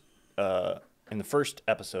first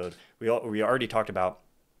episode. We already talked about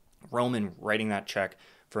Roman writing that check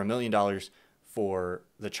for $1 million for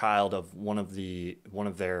the child of one of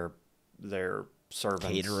their servants,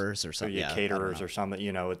 Caterers or something. Yeah, caterers or something.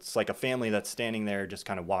 It's like a family that's standing there just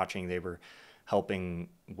kind of watching. They were helping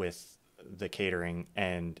with the catering,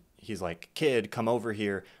 and he's like, "Kid, come over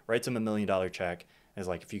here." Writes him $1 million check. And is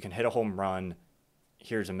like, "If you can hit a home run,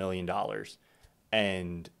 here's $1 million."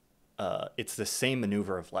 And it's the same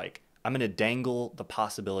maneuver of like, I'm going to dangle the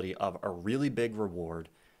possibility of a really big reward,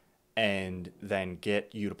 and then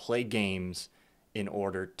get you to play games in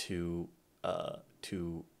order to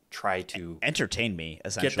try to Entertain me,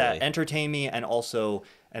 essentially. entertain me, and also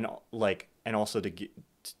to get,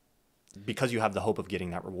 because you have the hope of getting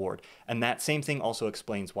that reward. And that same thing also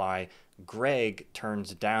explains why Greg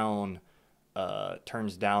turns down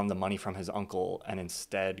the money from his uncle and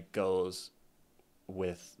instead goes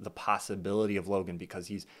with the possibility of Logan, because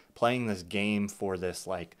he's playing this game for this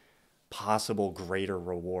like possible greater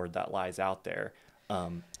reward that lies out there.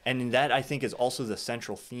 And that, I think, is also the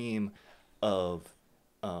central theme of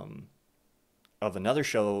another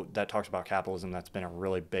show that talks about capitalism that's been a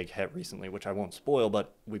really big hit recently, which I won't spoil,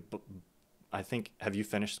 but I think, have you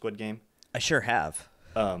finished Squid Game? I sure have.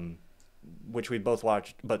 Which we both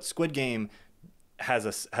watched, but Squid Game has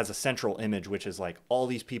a central image, which is like all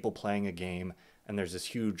these people playing a game, and there's this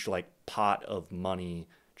huge like pot of money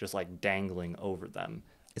just like dangling over them.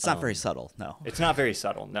 It's not very subtle, no. It's not very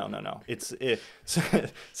subtle. No.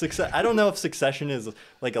 Success. I don't know if Succession is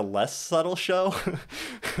like a less subtle show,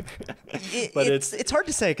 but it's hard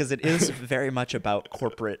to say because it is very much about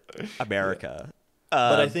corporate America.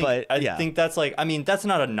 But I think that's like, I mean, that's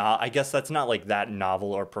not I guess that's not like that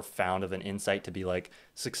novel or profound of an insight to be like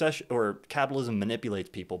success or capitalism manipulates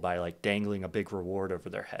people by like dangling a big reward over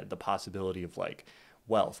their head, the possibility of like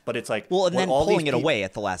wealth. But it's like, well, and then pulling it away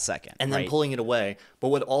at the last second, and then pulling it away. But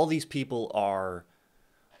what all these people are,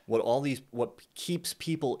 what keeps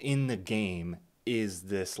people in the game is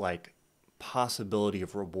this like possibility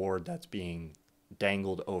of reward that's being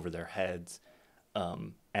dangled over their heads.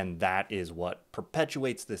 And that is what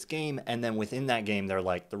perpetuates this game. And then within that game, they're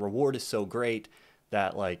like, the reward is so great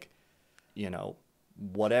that like, you know,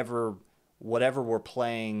 whatever we're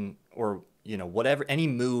playing, or, you know, whatever, any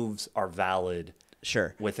moves are valid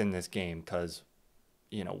within this game, because,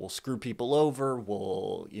 you know, we'll screw people over,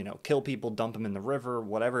 we'll, you know, kill people, dump them in the river,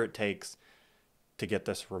 whatever it takes to get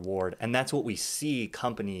this reward. And that's what we see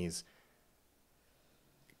companies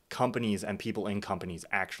and people in companies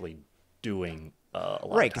actually doing a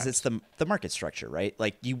lot, right? Because it's the market structure, right?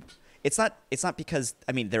 Like it's not because,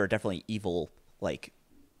 I mean, there are definitely evil like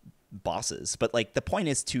bosses, but like the point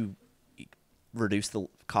is to reduce the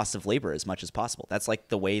cost of labor as much as possible. That's like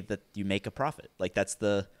the way that you make a profit. Like that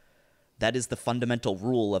is the fundamental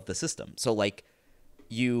rule of the system. So like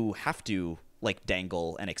you have to like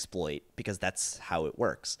dangle and exploit because that's how it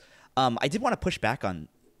works. I did want to push back on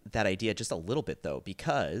that idea just a little bit though,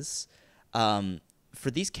 because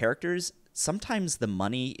for these characters, sometimes the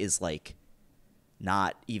money is like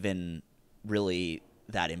not even really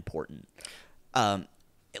that important.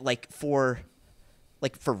 Like for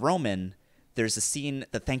Roman, there's a scene,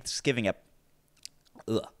 the Thanksgiving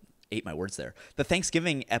ate my words there. The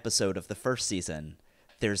Thanksgiving episode of the first season,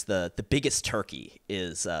 there's the biggest turkey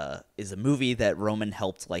is a movie that Roman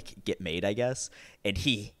helped like get made, I guess, and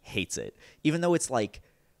he hates it, even though it's like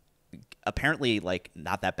apparently like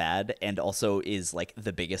not that bad, and also is like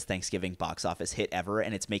the biggest Thanksgiving box office hit ever,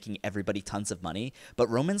 and it's making everybody tons of money. But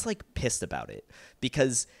Roman's like pissed about it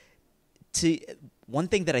because one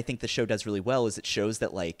thing that I think the show does really well is it shows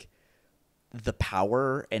that like the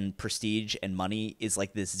power and prestige and money is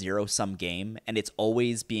like this zero-sum game, and it's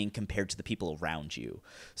always being compared to the people around you.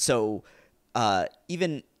 So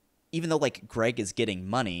even though like Greg is getting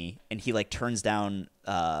money and he like turns down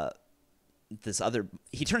this other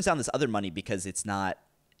money because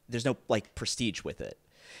there's no like prestige with it.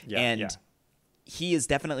 He is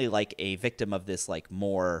definitely like a victim of this like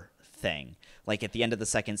more thing. Like at the end of the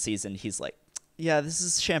second season, he's like, yeah, this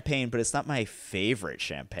is champagne, but it's not my favorite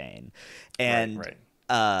champagne. And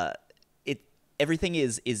everything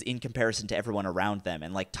is in comparison to everyone around them.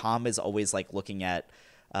 And like Tom is always like looking at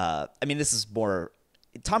I mean, this is more,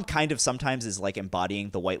 Tom kind of sometimes is like embodying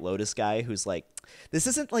the White Lotus guy who's like, this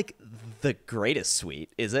isn't like the greatest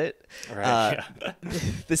sweet, is it? Right.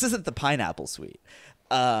 This isn't the pineapple sweet.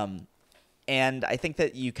 And I think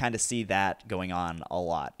that you kind of see that going on a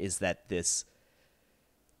lot, is that these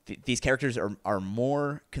characters are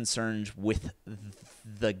more concerned with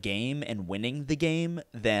the game and winning the game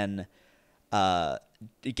than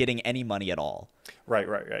getting any money at all.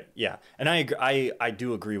 Right. Yeah. And I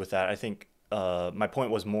do agree with that. I think my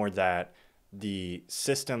point was more that the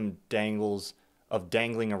system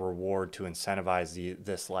dangling a reward to incentivize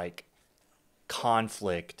this like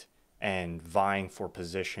conflict and vying for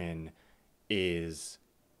position is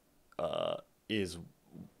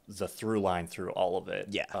the through line through all of it.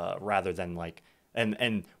 Yeah. Rather than like,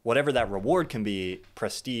 and whatever that reward can be,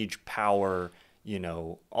 prestige, power, you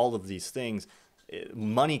know, all of these things,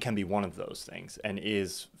 money can be one of those things, and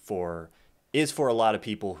is for a lot of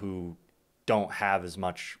people who don't have as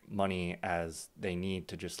much money as they need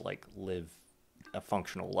to just like live a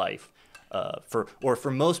functional life.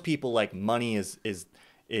 For most people, like money is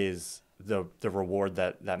the reward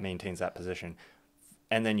that maintains that position.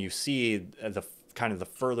 And then you see the kind of the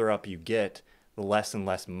further up you get, the less and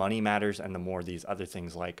less money matters, and the more these other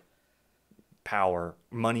things like power.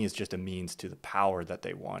 Money is just a means to the power that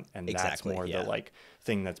they want, and that's more the like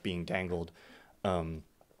thing that's being dangled.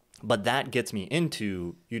 But that gets me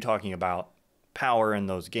into you talking about power in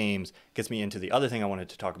those games, gets me into the other thing I wanted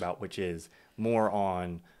to talk about, which is more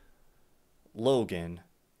on Logan,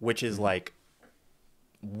 which is like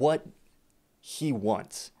what he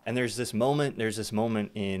wants. And there's this moment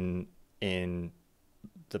in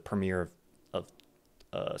the premiere of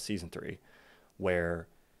season 3 where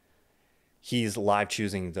he's live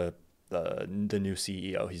choosing the new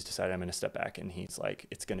CEO. He's decided, I'm going to step back, and he's like,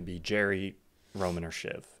 it's going to be Jerry, Roman, or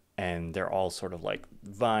Shiv, and they're all sort of like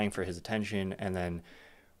vying for his attention. And then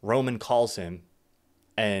Roman calls him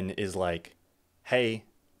and is like, hey,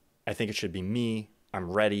 I think it should be me.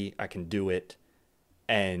 I'm ready. I can do it.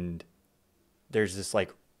 And there's this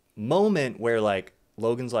like moment where like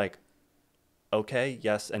Logan's like, okay,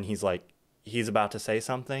 yes. And he's like, he's about to say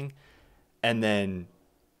something. And then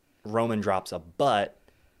Roman drops a but.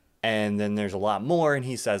 And then there's a lot more. And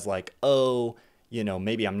he says like, oh, you know,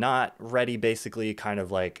 maybe I'm not ready, basically, kind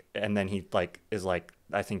of like. And then he like is like,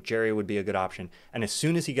 I think Jerry would be a good option. And as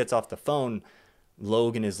soon as he gets off the phone,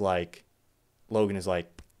 Logan is like,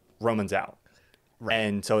 Roman's out. Right.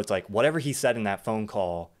 And so it's like whatever he said in that phone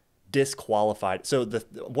call disqualified. So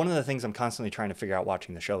one of the things I'm constantly trying to figure out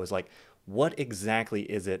watching the show is like, what exactly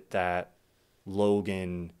is it that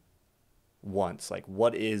Logan wants? Like,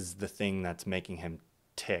 what is the thing that's making him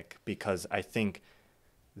tick? Because I think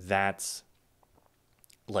that's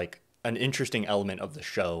like an interesting element of the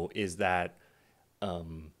show is that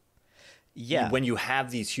when you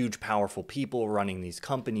have these huge powerful people running these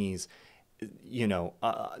companies, you know,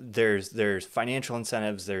 there's financial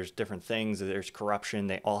incentives, there's different things, there's corruption,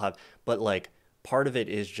 they all have, but like part of it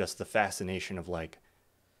is just the fascination of like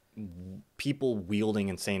people wielding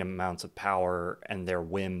insane amounts of power and their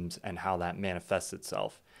whims and how that manifests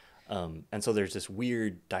itself. And so there's this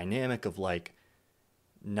weird dynamic of like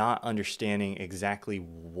not understanding exactly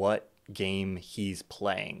what game he's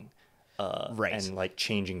playing, right, and like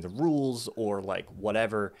changing the rules or like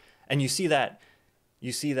whatever. And you see that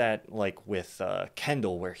like with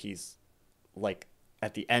Kendall, where he's like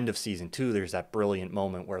at the end of season 2, there's that brilliant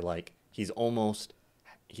moment where like you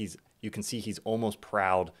can see he's almost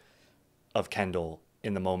proud of Kendall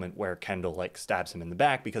in the moment where Kendall like stabs him in the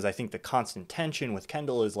back, because I think the constant tension with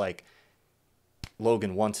Kendall is like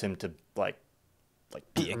Logan wants him to like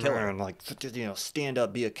be a killer and like, you know, stand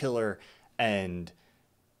up, be a killer, and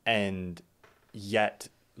yet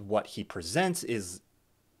what he presents is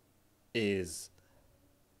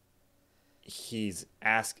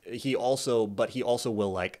he also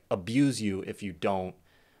will like abuse you if you don't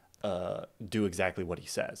do exactly what he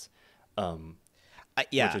says. Which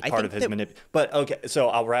is part of his But okay, so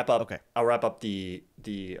I'll wrap up. Okay. I'll wrap up the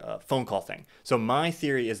phone call thing. So my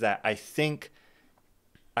theory is that I think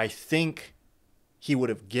he would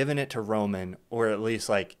have given it to Roman, or at least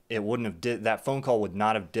like it wouldn't have that phone call would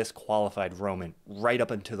not have disqualified Roman right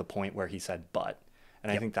up until the point where he said but.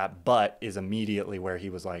 And I think that but is immediately where he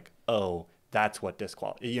was like, oh, that's what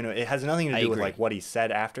disqualified. You know, it has nothing to do with like what he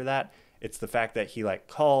said after that. It's the fact that he like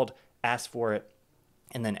called, asked for it,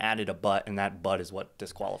 and then added a but, and that but is what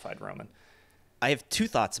disqualified Roman. I have 2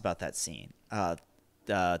 thoughts about that scene.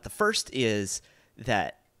 The first is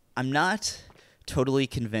that I'm not totally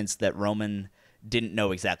convinced that Roman didn't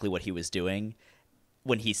know exactly what he was doing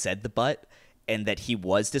when he said the but, and that he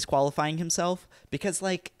was disqualifying himself, because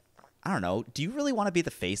like, I don't know, do you really want to be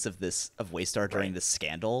the face of Waystar during this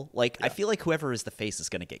scandal? Like, I feel like whoever is the face is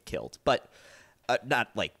going to get killed, but not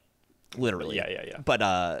like literally. Yeah.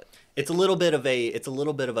 But it's a little bit of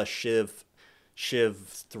a Shiv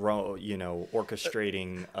throw, you know,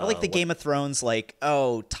 orchestrating. Like the Game of Thrones, like,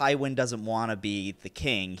 oh, Tywin doesn't want to be the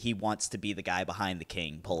king; he wants to be the guy behind the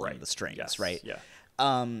king pulling the strings, right? Yeah.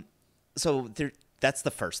 So that's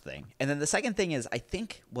the first thing, and then the second thing is, I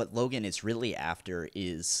think what Logan is really after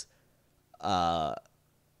is a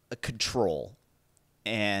control,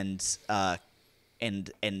 and the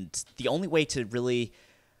only way to really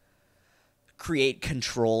create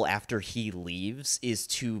control after he leaves is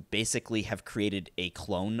to basically have created a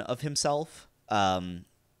clone of himself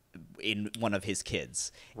in one of his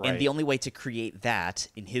kids. Right. And the only way to create that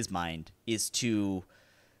in his mind is to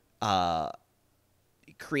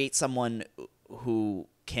create someone who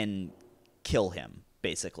can kill him,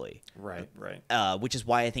 basically. Right. Which is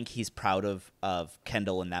why I think he's proud of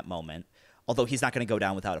Kendall in that moment. Although he's not going to go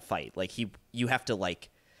down without a fight. Like you have to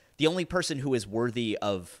like, the only person who is worthy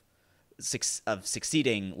of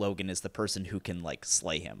succeeding Logan is the person who can like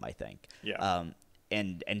slay him, I think. Yeah.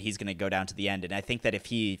 And he's going to go down to the end. And I think that if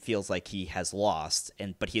he feels like he has lost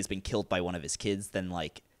but he has been killed by one of his kids, then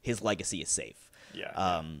like his legacy is safe.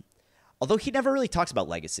 Yeah. Although he never really talks about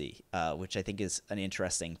legacy, which I think is an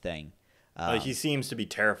interesting thing. He seems to be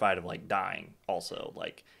terrified of like dying also.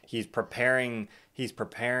 Like he's preparing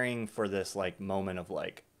for this like moment of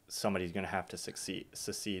like somebody's gonna have to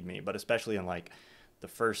succeed me. But especially in like the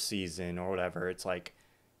first season or whatever, it's like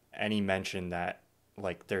any mention that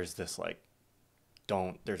like there's this like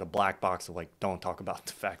there's a black box of like don't talk about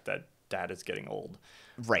the fact that dad is getting old.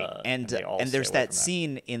 Right. And they all stay there's away that from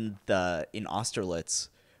scene in Austerlitz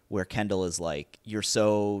where Kendall is like, "You're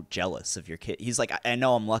so jealous of your kid." He's like, I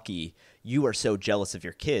know I'm lucky. You are so jealous of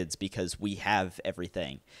your kids because we have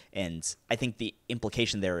everything." And I think the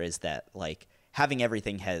implication there is that like having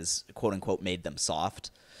everything has quote unquote made them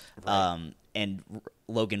soft. Right. And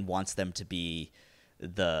Logan wants them to be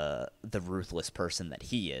the ruthless person that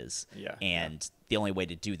he is. Yeah, And the only way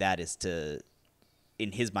to do that is to,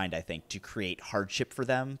 in his mind, I think, to create hardship for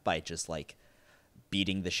them by just like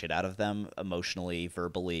beating the shit out of them emotionally,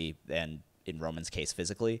 verbally, and in Roman's case,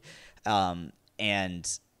 physically.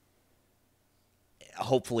 And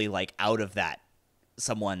hopefully, like, out of that,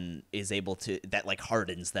 someone is able to, that like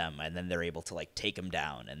hardens them, and then they're able to like take him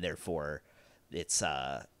down, and therefore it's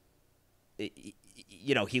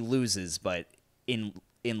you know, he loses, but in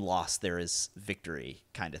loss there is victory,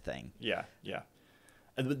 kind of thing. Yeah, yeah.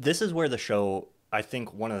 And this is where the show, I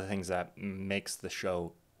think one of the things that makes the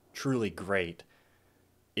show truly great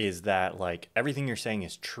is that like everything you're saying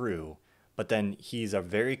is true, but then he's a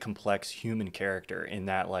very complex human character in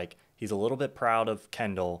that like he's a little bit proud of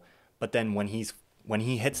Kendall, but then when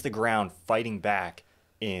he hits the ground fighting back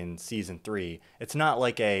in season 3, it's not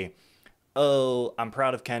like oh, I'm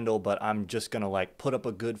proud of Kendall, but I'm just going to like put up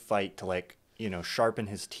a good fight to like, you know, sharpen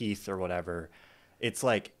his teeth or whatever. It's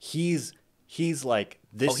like he's like,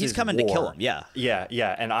 this he's is coming war. to kill him. Yeah.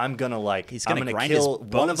 Yeah. And I'm going to like, He's I'm going to gonna grind his kill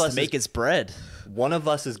bones one of us to make his bread. one of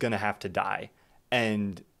us is going to have to die.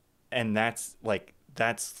 And that's like,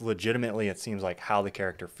 that's legitimately, it seems like how the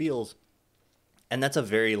character feels. And that's a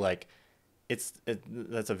very like, it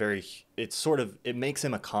makes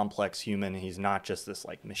him a complex human. He's not just this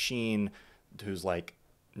like machine who's like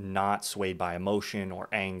not swayed by emotion or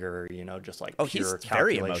anger, you know, just like pure he's calculation.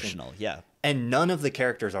 very emotional. Yeah. And none of the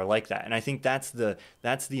characters are like that. And I think that's the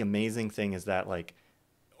amazing thing, is that like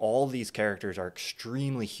all these characters are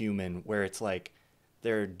extremely human, where it's like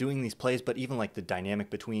they're doing these plays, but even like the dynamic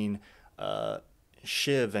between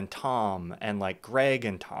Shiv and Tom, and like Greg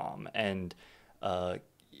and Tom, and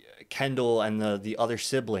Kendall and the other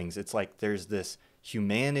siblings, it's like there's this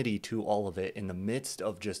humanity to all of it in the midst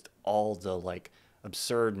of just all the like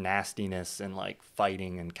absurd nastiness and like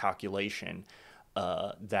fighting and calculation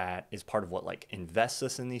that is part of what like invests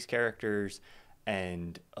us in these characters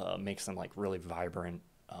and makes them like really vibrant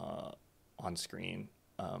on screen.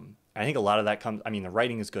 I think a lot of that comes, I mean, the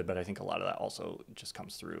writing is good, but I think a lot of that also just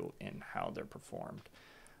comes through in how they're performed.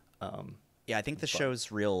 Yeah, I think the show's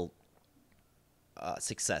real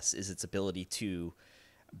success is its ability to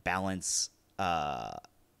balance our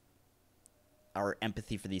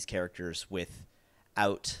empathy for these characters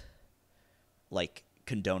without like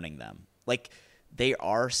condoning them. Like they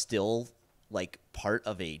are still like part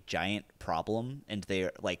of a giant problem, and they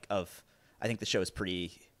are like I think the show is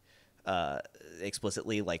pretty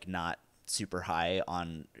explicitly like not super high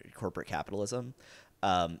on corporate capitalism,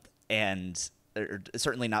 and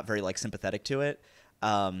certainly not very like sympathetic to it,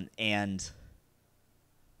 and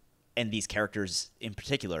these characters in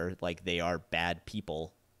particular, like they are bad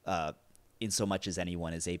people, in so much as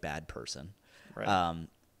anyone is a bad person. Right.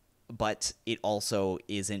 But it also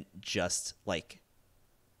isn't just like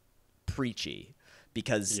preachy,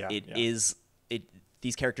 because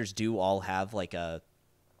these characters do all have like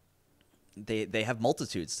they have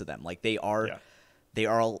multitudes to them. Like they are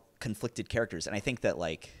all conflicted characters. And I think that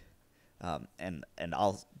like, and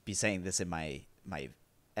I'll be saying this in my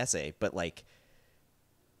essay, but like,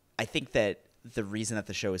 I think that the reason that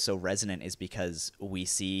the show is so resonant is because we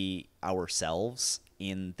see ourselves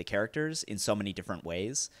in the characters in so many different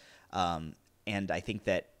ways. And I think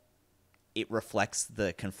that it reflects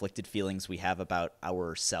the conflicted feelings we have about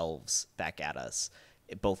ourselves back at us,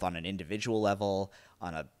 both on an individual level,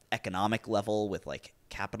 on an economic level with like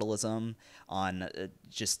capitalism, on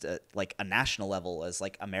just like a national level as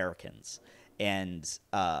like Americans. And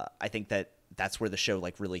I think that that's where the show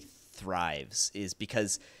like really thrives, is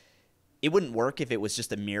because it wouldn't work if it was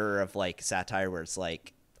just a mirror of like satire where it's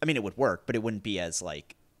like, I mean, it would work, but it wouldn't be as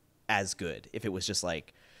good if it was just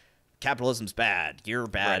like, capitalism's bad, you're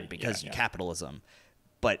bad because capitalism.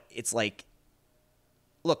 But it's like,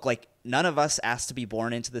 look, like none of us asked to be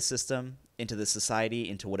born into the system, into the society,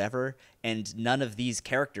 into whatever, and none of these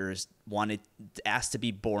characters asked to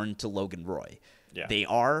be born to Logan Roy. Yeah. They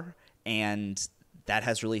are, and that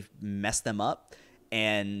has really messed them up,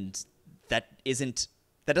 and that doesn't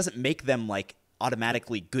make them like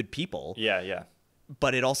automatically good people. Yeah.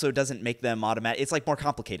 but it also doesn't make them automatic. It's like more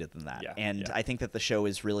complicated than that. Yeah, And yeah. I think that the show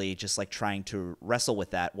is really just like trying to wrestle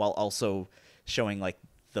with that while also showing like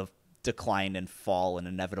the decline and fall and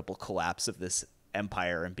inevitable collapse of this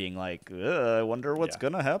empire and being like, I wonder what's Yeah.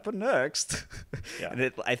 gonna happen next. Yeah.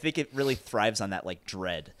 And I think it really thrives on that like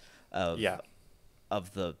dread of Yeah.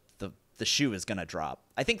 of the shoe is gonna drop.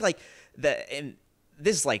 I think like and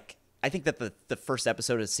this is like I think that the first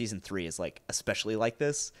episode of season 3 is like especially like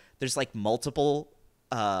this. There's like multiple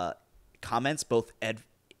comments, both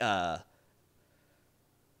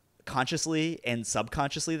consciously and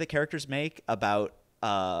subconsciously, the characters make about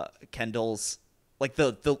Kendall's like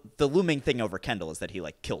the looming thing over Kendall is that he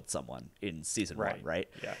like killed someone in season 1, right?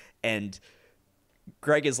 Yeah. And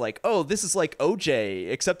Greg is like, oh, this is like OJ,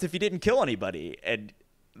 except if he didn't kill anybody. And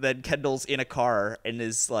then Kendall's in a car and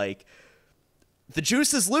is like, the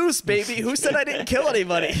juice is loose, baby. Who said I didn't kill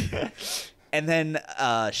anybody? And then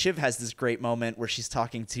Shiv has this great moment where she's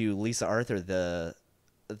talking to Lisa Arthur,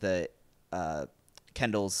 the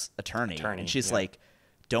Kendall's attorney, and she's like,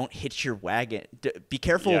 "Don't hitch your wagon. Be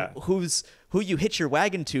careful who you hitch your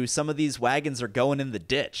wagon to. Some of these wagons are going in the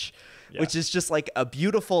ditch," which is just like a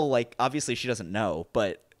beautiful, like obviously she doesn't know,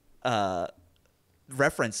 but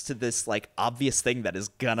reference to this like obvious thing that is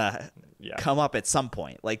gonna come up at some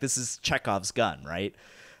point. Like this is Chekhov's gun, right?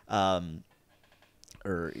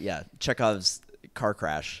 Chekhov's car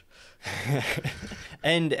crash.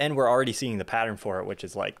 and we're already seeing the pattern for it, which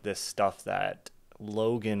is like this stuff that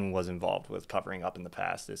Logan was involved with covering up in the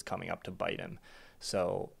past is coming up to bite him.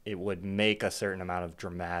 So it would make a certain amount of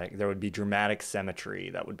there would be dramatic symmetry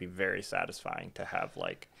that would be very satisfying to have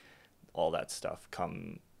like all that stuff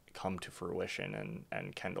come to fruition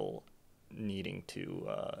and Kendall needing to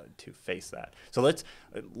face that. So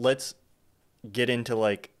let's get into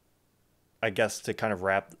like, I guess to kind of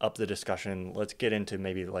wrap up the discussion, let's get into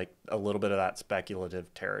maybe like a little bit of that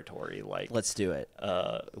speculative territory. Like, let's do it.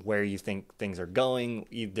 Where you think things are going,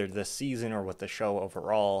 either this season or with the show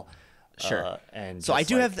overall. Sure. And so I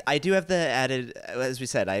do have the added, as we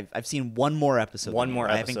said, I've seen one more episode.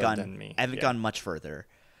 I haven't me. I haven't gone much further.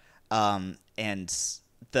 And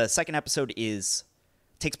the second episode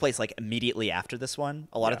takes place like immediately after this one.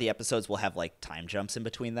 A lot of the episodes will have like time jumps in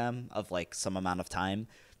between them of like some amount of time.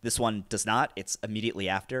 This one does not. It's immediately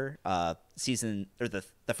after. The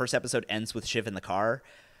first episode ends with Shiv in the car,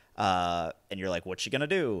 and you're like, "What's she gonna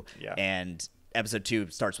do?" Yeah. And episode 2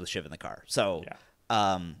 starts with Shiv in the car. So,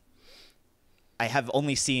 I have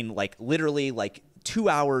only seen like literally like 2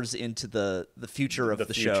 hours into the future of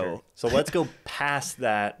the show. So let's go past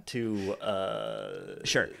that to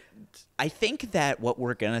Sure. I think that what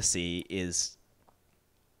we're gonna see is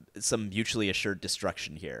some mutually assured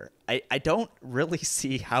destruction here. I don't really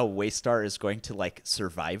see how Waystar is going to like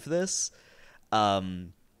survive this.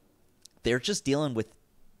 They're just dealing with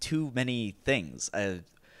too many things.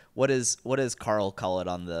 What does Carl call it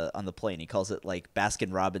on the plane? He calls it like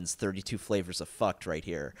Baskin Robbins 32 flavors of fucked right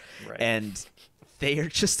here. Right. And they're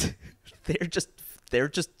just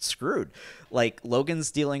screwed. Like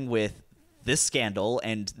Logan's dealing with this scandal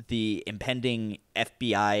and the impending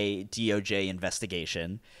FBI DOJ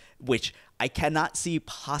investigation, which I cannot see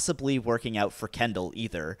possibly working out for Kendall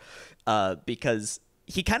either, because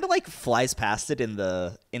he kind of like flies past it in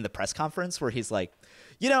the press conference where he's like,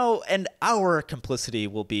 and our complicity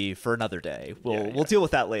will be for another day. We'll deal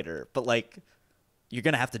with that later, but like you're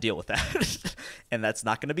gonna have to deal with that, and that's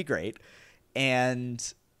not gonna be great.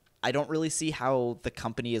 And I don't really see how the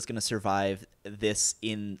company is going to survive this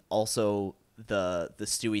in also the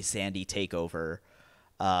Stewie Sandy takeover.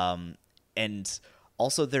 And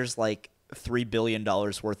also there's like $3 billion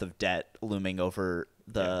worth of debt looming over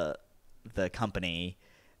the company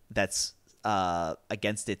that's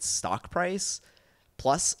against its stock price.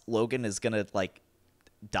 Plus Logan is going to like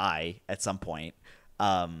die at some point.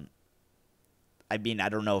 I mean, I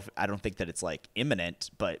don't think that it's like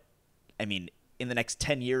imminent, but I mean, in the next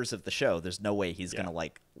 10 years of the show, there's no way he's going to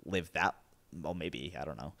like live that. Well, maybe, I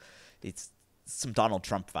don't know. It's some Donald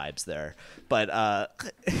Trump vibes there, but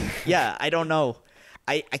yeah, I don't know.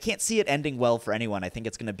 I can't see it ending well for anyone. I think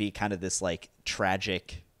it's going to be kind of this like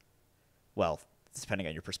tragic, well, depending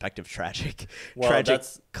on your perspective, tragic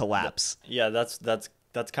collapse. That's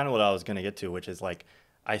kind of what I was going to get to, which is like,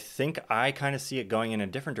 I think I kind of see it going in a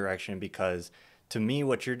different direction, because to me,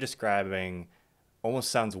 what you're describing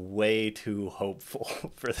almost sounds way too hopeful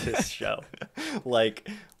for this show. like,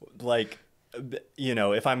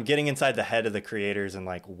 if I'm getting inside the head of the creators and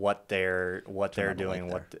like what they're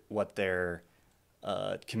doing, what they're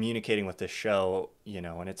communicating with this show,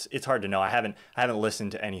 and it's hard to know. I haven't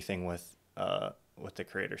listened to anything with the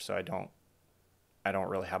creators, so I don't I don't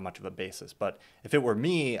really have much of a basis. But if it were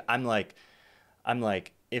me, I'm like,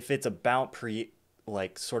 if it's about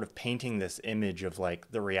like sort of painting this image of like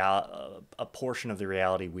a portion of the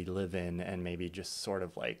reality we live in, and maybe just sort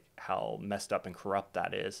of like how messed up and corrupt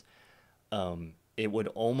that is, it would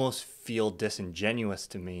almost feel disingenuous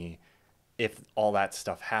to me if all that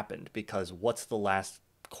stuff happened, because what's the last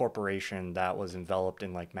corporation that was enveloped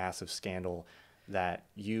in like massive scandal that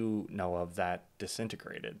you know of that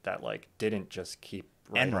disintegrated, that like didn't just keep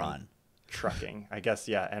right Enron. on trucking? I guess,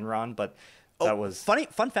 yeah, Enron, but that was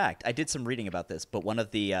fun fact. I did some reading about this, but one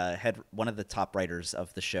of the top writers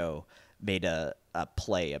of the show made a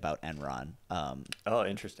play about Enron. Oh,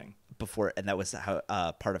 interesting. Before, and that was how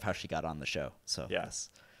part of how she got on the show. So yes,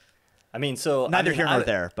 I mean, so neither here nor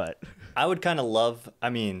there, but I would kind of love. I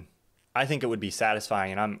mean, I think it would be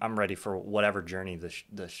satisfying, and I'm ready for whatever journey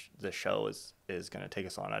the show is going to take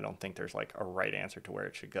us on. I don't think there's like a right answer to where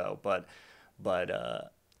it should go, but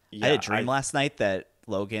yeah, I had a dream last night that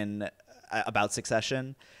Logan about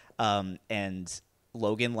Succession, and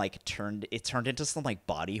Logan like turned into some like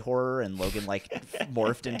body horror, and Logan like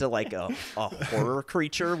morphed into like a horror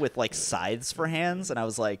creature with like scythes for hands, and I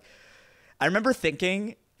was like, I remember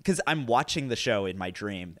thinking, because I'm watching the show in my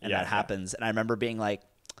dream, and that happens, and I remember being like,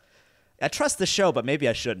 I trust the show, but maybe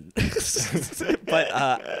I shouldn't. But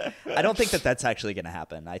I don't think that that's actually going to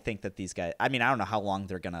happen. I think that these guys, I mean, I don't know how long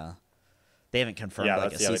they're gonna. They haven't confirmed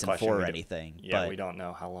like a season 4 or anything. Yeah, we don't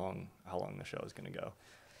know how long the show is going to go.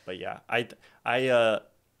 But yeah, I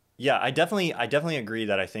definitely agree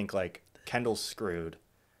that I think like Kendall's screwed.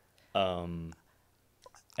 And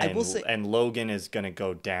Logan is going to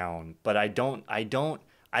go down, but I don't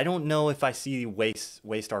know if I see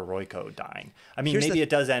Waystar Royco dying. I mean, maybe it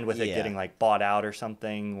does end with it getting like bought out or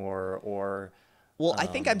something, or well, I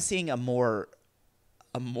think I'm seeing a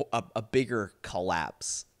bigger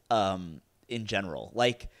collapse in general.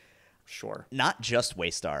 Like, sure, not just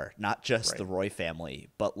Waystar, not just the Roy family,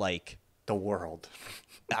 but like the world.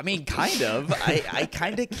 I mean, kind of. I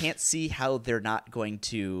kind of can't see how they're not going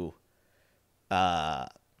to.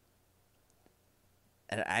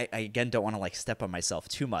 And I again don't want to like step on myself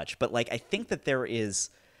too much, but like I think that there is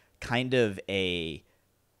kind of a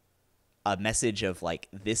message of like,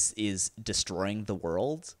 this is destroying the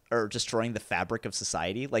world or destroying the fabric of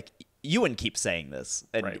society. Like, Ewan keeps saying this,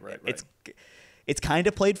 and right. It's kind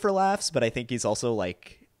of played for laughs, but I think he's also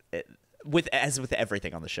like, with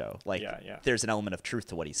everything on the show, like there's an element of truth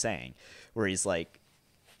to what he's saying, where he's like,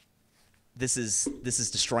 this is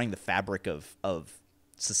destroying the fabric of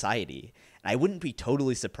society. And I wouldn't be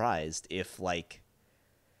totally surprised if like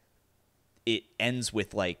it ends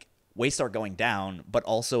with like Waystar going down, but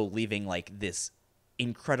also leaving like this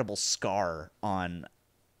incredible scar on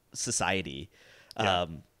society.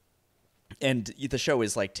 And the show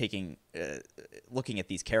is like looking at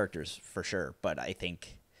these characters for sure, but I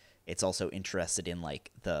think it's also interested in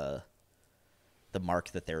like the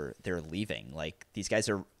mark that they're leaving. Like, these guys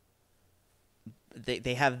are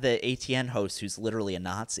they have the ATN host who's literally a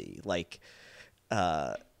Nazi, like,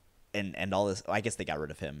 and all this. I guess they got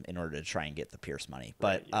rid of him in order to try and get the Pierce money,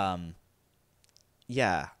 but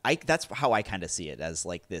that's how I kind of see it, as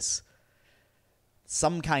like this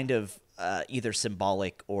some kind of either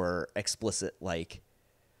symbolic or explicit, like,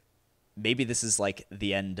 maybe this is like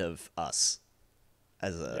the end of us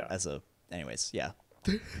as a anyways.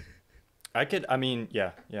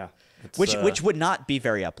 Which would not be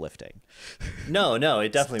very uplifting. No,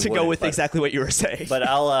 it definitely to wouldn't, go with exactly what you were saying. But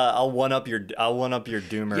I'll one up your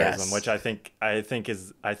doomerism, which I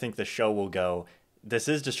think the show will go, this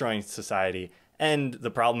is destroying society, and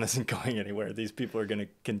the problem isn't going anywhere. These people are going to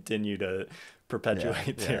continue to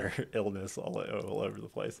perpetuate their illness all over the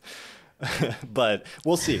place. But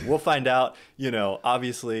we'll see. We'll find out. You know,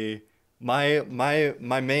 obviously, my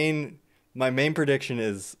main prediction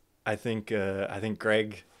is, I think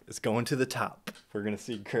Greg is going to the top. We're gonna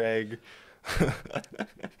see Greg.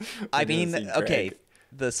 I mean, okay.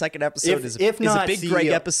 The second episode is a big Greg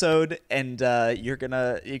episode, and you're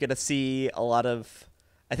gonna see a lot of.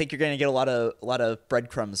 I think you're gonna get a lot of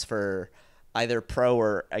breadcrumbs for either pro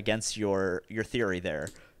or against your theory there.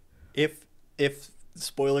 If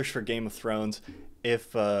spoilers for Game of Thrones,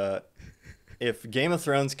 if Game of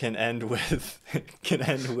Thrones can end with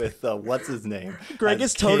what's his name? Greg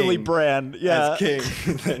is totally Bran. Yeah. As king,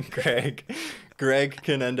 then Greg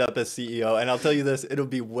can end up as CEO, and I'll tell you this, it'll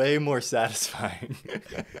be way more satisfying.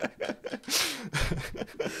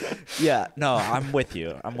 Yeah, no, I'm with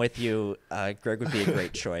you. Greg would be a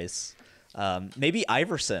great choice. Maybe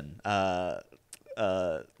Iverson,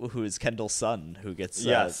 who is Kendall's son, who gets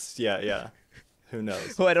yes, yeah. Who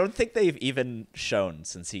knows? Who I don't think they've even shown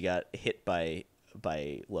since he got hit by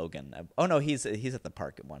by Logan. Oh no, he's at the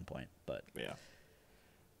park at one point. But Yeah.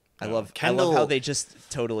 I No, love Kendall- how they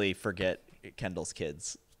just totally forget Kendall's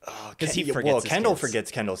kids. Because he forgets. Well, his Kendall kids.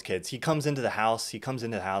 forgets Kendall's kids. He comes into the house.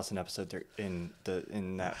 In episode in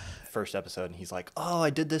that first episode, and he's like, "Oh, I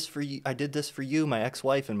did this for you. I did this for you, my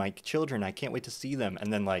ex-wife, and my children. I can't wait to see them."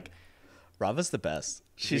 And then like, Rava's the best.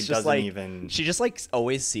 She's just doesn't like even- she just like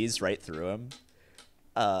always sees right through him.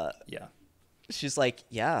 yeah, She's like,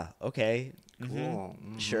 yeah, okay, cool,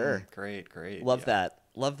 sure, great. love yeah.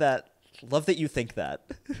 that you think that.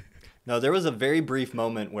 No, there was a very brief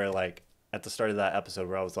moment where like at the start of that episode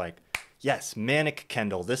where I was like, yes, manic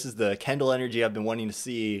Kendall. This is the Kendall energy I've been wanting to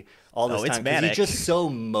see all this Oh, it's time. 'Cause manic. he's just so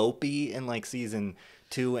mopey in like season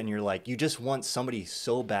 2, and you're like, you just want somebody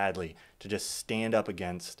so badly to just stand up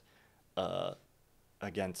against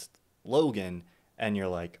Logan, and you're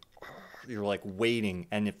like waiting,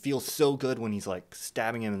 and it feels so good when he's like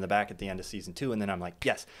stabbing him in the back at the end of season 2, and then I'm like,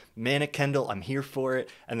 yes, manic Kendall, I'm here for it.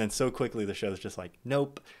 And then so quickly the show's just like,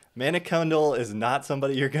 nope, manic Kendall is not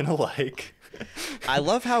somebody you're gonna like. I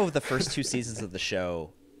love how the first 2 seasons of the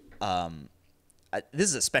show, this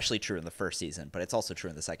is especially true in the first season, but it's also true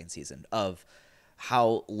in the second season, of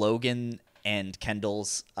how Logan and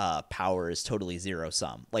Kendall's power is totally zero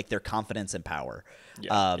sum, like their confidence and power.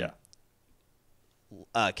 Yeah.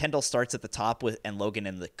 Kendall starts at the top and Logan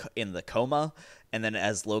in the coma, and then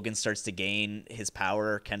as Logan starts to gain his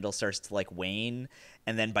power, Kendall starts to like wane,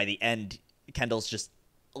 and then by the end, Kendall's just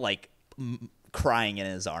like crying in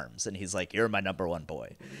his arms, and he's like, "You're my number one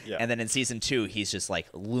boy." Yeah. And then in season 2, he's just like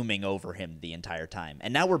looming over him the entire time,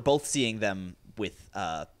 and now we're both seeing them with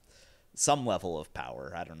some level of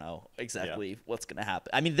power. I don't know exactly what's gonna happen.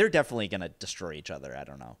 I mean, they're definitely gonna destroy each other. I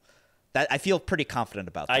don't know. That I feel pretty confident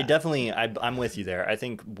about that. I'm with you there. I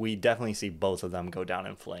think we definitely see both of them go down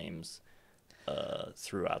in flames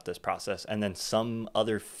throughout this process, and then some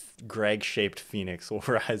other Greg-shaped phoenix will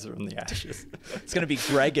rise from the ashes. It's going to be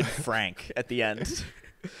Greg and Frank at the end.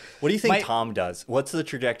 What do you think Tom does? What's the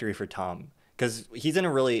trajectory for Tom? Because he's in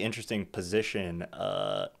a really interesting position.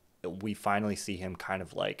 We finally see him kind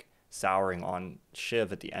of like souring on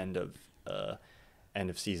Shiv at the end of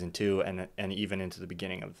season 2, and even into the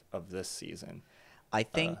beginning of this season. I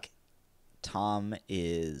think Tom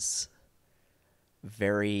is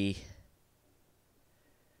very...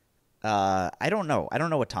 I don't know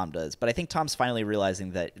what Tom does, but I think Tom's finally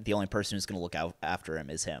realizing that the only person who's going to look out after him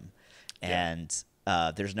is him. Yeah. And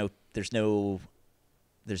there's no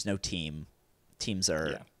team. Teams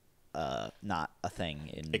are not a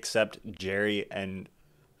thing except Jerry and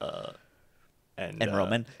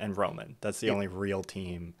Roman. And Roman. That's the only real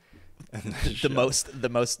team. The most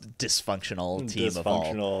dysfunctional team of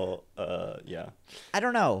all. Yeah. I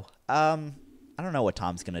don't know. I don't know what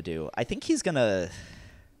Tom's gonna do. I think he's gonna.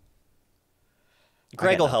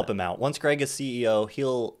 Greg will help him out. Once Greg is CEO,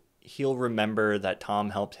 he'll remember that Tom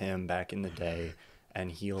helped him back in the day, and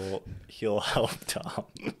he'll help Tom.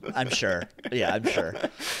 I'm sure. Yeah, I'm sure.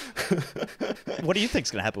 What do you think's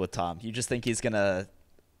gonna happen with Tom? You just think he's gonna?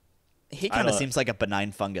 He kind of seems like a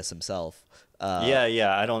benign fungus himself.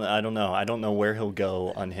 Yeah. I don't know. I don't know where he'll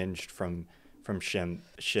go unhinged from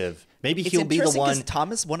Shiv. Maybe he'll be the one.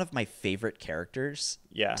 Tom is one of my favorite characters.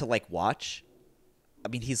 Yeah. To like watch. I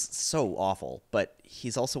mean, he's so awful, but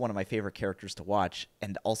he's also one of my favorite characters to watch.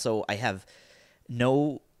 And also, I have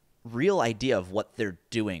no real idea of what they're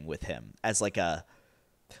doing with him as like a,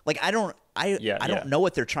 like I don't know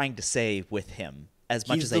what they're trying to say with him as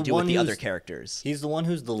much as they do with the other characters. He's the one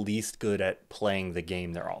who's the least good at playing the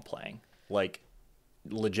game they're all playing. Like,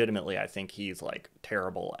 legitimately, I think he's like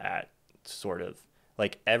terrible at sort of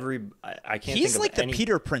like I can't. He's think of like the any...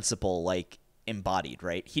 Peter principle, like embodied,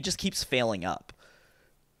 right? He just keeps failing up.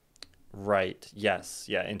 Right. Yes.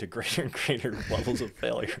 Yeah. Into greater and greater levels of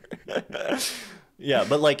failure. Yeah.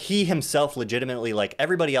 But like he himself legitimately, like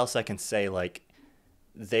everybody else I can say, like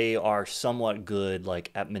they are somewhat good,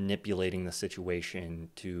 like at manipulating the situation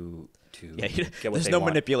to get what there's they no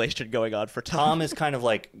want. manipulation going on for Tom. Tom is kind of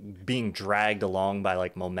like being dragged along by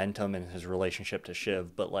like momentum in his relationship to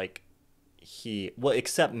Shiv, but like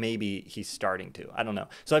except maybe he's starting to. I don't know.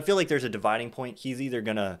 So I feel like there's a dividing point. He's either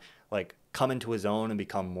gonna like come into his own and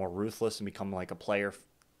become more ruthless and become like a player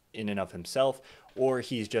in and of himself, or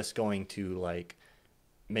he's just going to like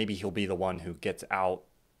maybe he'll be the one who gets out,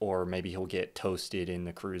 or maybe he'll get toasted in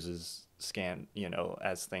the cruises scan,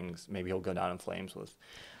 as things, maybe he'll go down in flames with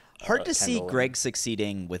hard to see Greg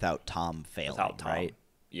succeeding without Tom failing, right?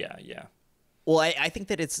 Yeah. Well, I think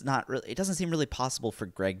that it doesn't seem really possible for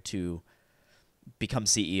Greg to become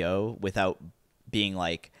CEO without being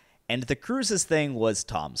like, and the cruises thing was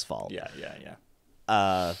Tom's fault.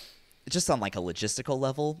 Yeah. just on like a logistical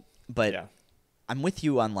level, but Yeah. I'm with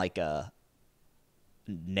you on like a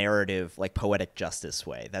narrative, like poetic justice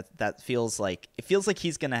way. That feels like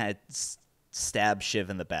he's gonna stab Shiv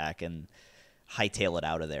in the back and hightail it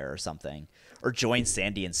out of there or something, or join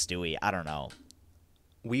Sandy and Stewie. I don't know.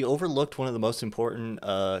 We overlooked one of the most important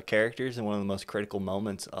characters and one of the most critical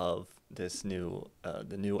moments of this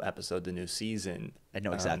the new episode, the new season. I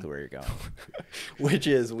know exactly where you're going. Which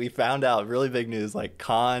is, we found out really big news, like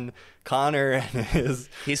Connor and his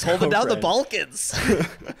He's holding down the girlfriend. Balkans.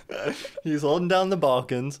 He's holding down the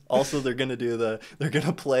Balkans. Also, they're gonna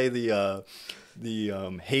play the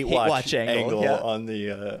hate watch angle yeah. on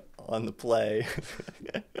the play.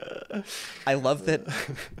 I love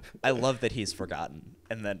that he's forgotten,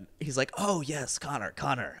 and then he's like, "Oh yes, Connor."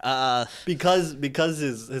 because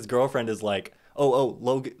his girlfriend is like, oh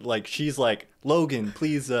Logan, like she's like, Logan,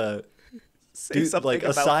 please Say something about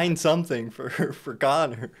assign something for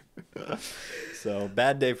Connor. So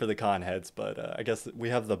bad day for the con heads, but I guess they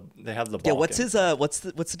have the Balkans. Yeah, what's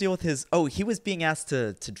the deal with his? Oh, he was being asked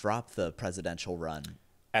to drop the presidential run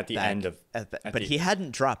at the back end of but he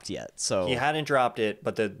hadn't dropped yet. So he hadn't dropped it,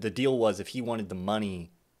 but the deal was, if he wanted the money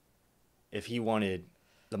he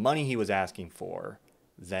was asking for,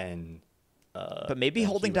 then but maybe then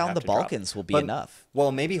he holding would down have the to drop it. Balkans will be But- enough.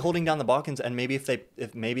 Well, maybe holding down the Balkans, and maybe if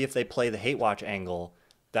they play the hate watch angle,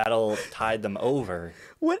 that'll tide them over.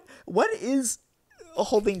 What is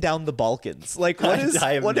holding down the Balkans? Like what is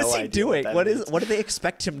I have what no is he idea doing? what that What do they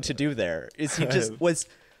expect him to do there? Is he just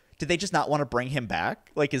did they just not want to bring him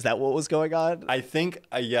back? Like, is that what was going on? I think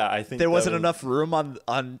There wasn't enough room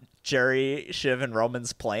on Jerry, Shiv, and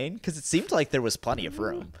Roman's plane, because it seemed like there was plenty of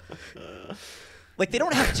room. Like, they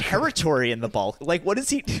don't have territory in the Balkans. Like,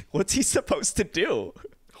 what's he supposed to do?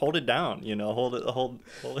 Hold it down, hold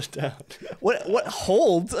it down. What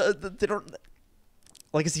hold? They don't.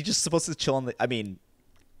 Like, is he just supposed to chill on the? I mean,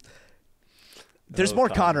 there's more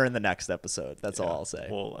Connor in the next episode. That's all I'll say.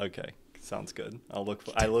 Well, okay, sounds good.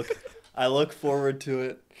 I look forward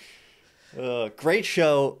to it. Great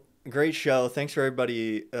show. Thanks for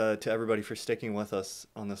everybody for sticking with us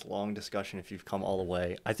on this long discussion. If you've come all the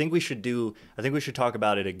way, I think we should talk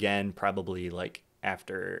about it again, probably like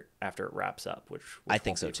after it wraps up, which I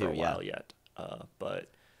think won't so be for too. a while yet.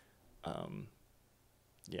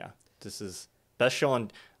 Yeah, this is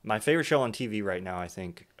my favorite show on TV right now. I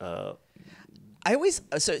think. I always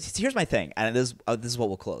so here's my thing, and this is what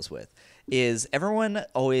we'll close with, is everyone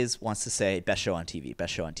always wants to say best show on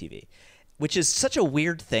TV, which is such a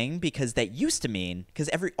weird thing, because that used to mean, because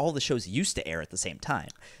all the shows used to air at the same time.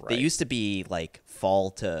 They used to be like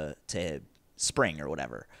fall to spring or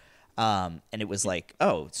whatever, and it was like,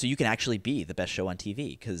 oh, so you can actually be the best show on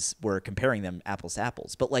TV because we're comparing them apples to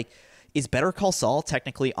apples. But like, is Better Call Saul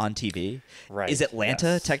technically on TV? Right. Is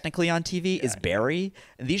Atlanta technically on TV? Yeah. Is Barry?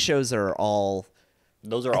 And these shows are all.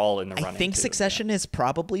 Those are all in the running. I think too, Succession is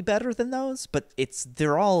probably better than those, but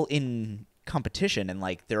they're all in competition, and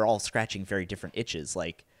like they're all scratching very different itches.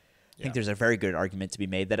 Like, I think there's a very good argument to be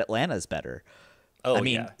made that Atlanta is better. Oh, I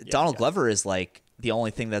mean, Donald Glover is like the only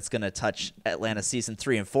thing that's going to touch Atlanta season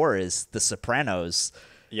 3 and 4 is The Sopranos.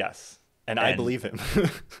 Yes, and I believe him.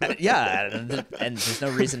 Yeah, and there's no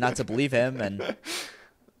reason not to believe him.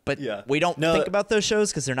 But we don't think about those shows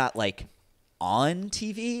because they're not like on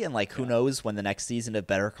TV, and like who knows when the next season of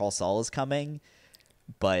Better Call Saul is coming.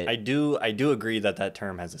 But I do agree that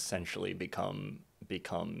term has essentially become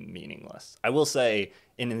meaningless. I will say,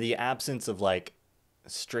 in the absence of like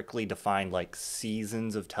strictly defined like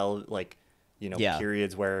seasons of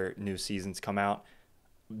periods where new seasons come out,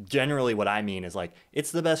 generally what I mean is like,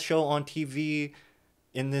 it's the best show on TV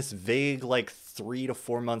in this vague like 3 to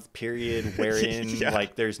 4 month period wherein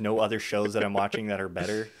like there's no other shows that I'm watching that are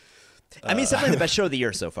better. I mean, it's definitely the best show of the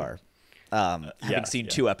year so far. Having seen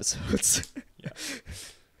 2 episodes.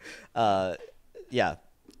 Yeah.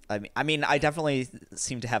 I mean, I definitely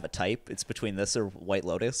seem to have a type. It's between this or White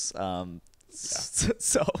Lotus.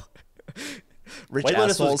 So, rich White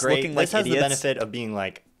Lotus was assholes great. looking like this has idiots. the benefit of being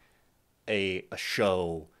like a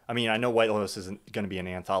show. I mean, I know White Lotus isn't going to be an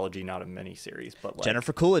anthology, not a miniseries, but like,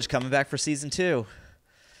 Jennifer Coolidge coming back for season 2.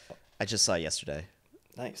 I just saw yesterday.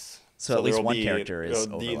 Nice. So at least there'll one be, character is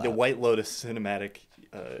the overlap. White Lotus cinematic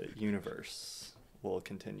universe will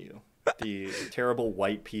continue. The terrible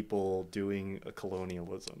white people doing a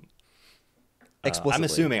colonialism. Explicitly. I'm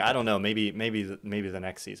assuming. I don't know. Maybe the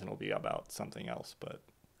next season will be about something else. But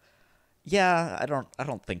yeah, I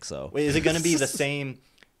don't think so. wait, is it going to be the same?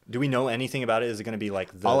 Do we know anything about it? Is it going to be like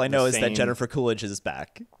all I know is that same... Jennifer Coolidge is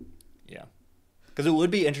back. Yeah, because it would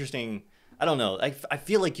be interesting. I don't know. I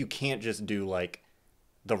feel like you can't just do like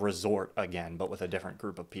the resort again, but with a different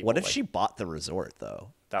group of people. What if Like, she bought the resort though?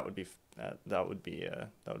 that would be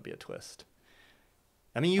a twist.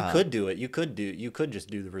 I mean, you could do it. You could just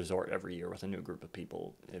do the resort every year with a new group of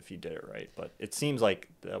people if you did it right. But it seems like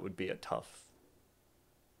that would be a tough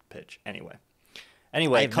pitch. Anyway, I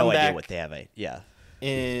have come no back idea what they have.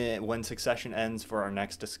 when Succession ends for our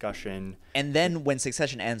next discussion. And then when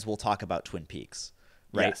Succession ends, we'll talk about Twin Peaks.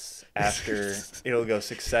 Right? Yes, after it'll go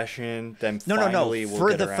Succession, then No. We'll For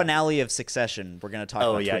get the around. finale of Succession, we're going to talk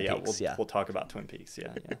about Twin Peaks. We'll talk about Twin Peaks.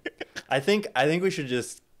 Yeah. I think we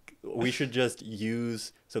should just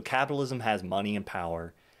use, so capitalism has money and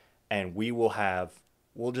power, and we'll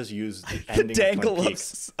just use the ending dangle of Twin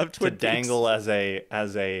Peaks of Twin Peaks. dangle as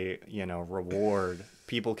a reward.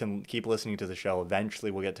 People can keep listening to the show.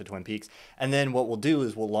 Eventually, we'll get to Twin Peaks, and then what we'll do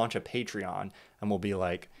is we'll launch a Patreon, and we'll be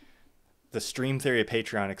like, the Stream Theory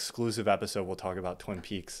Patreon exclusive episode. We'll talk about Twin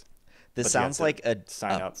Peaks. This But you sounds have like to a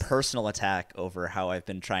sign up. personal attack over how I've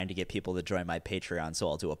been trying to get people to join my Patreon, so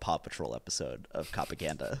I'll do a Paw Patrol episode of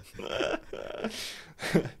Propaganda.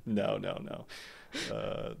 No.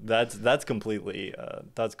 That's completely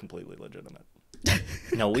legitimate.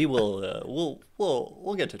 No, we will.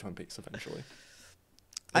 We'll get to Twin Peaks eventually.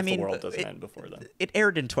 If the world doesn't end before then. It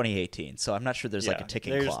aired in 2018, so I'm not sure there's like Yeah, a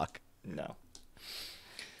ticking there's- clock. No.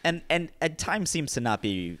 And time seems to not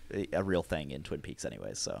be a real thing in Twin Peaks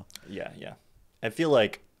anyway, so. Yeah. I feel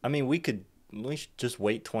like, I mean, we should just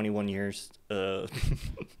wait 21 years.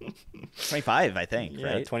 25, I think,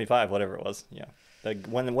 Yeah, right? 25, whatever it was. Yeah.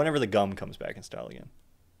 Whenever the gum comes back in style again.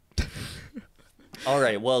 All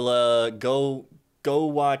right. Well, go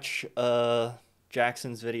watch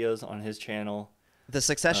Jackson's videos on his channel. The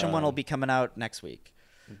Succession one will be coming out next week.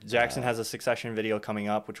 Jackson has a Succession video coming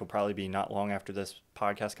up, which will probably be not long after this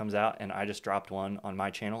podcast comes out. And I just dropped one on my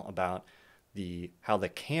channel about how the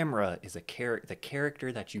camera is the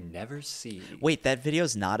character that you never see. Wait, that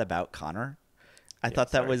video's not about Connor? I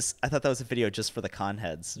thought that sorry. was a video just for the con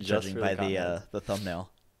heads, judging for by the con heads. the thumbnail.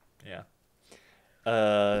 Yeah.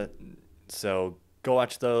 So go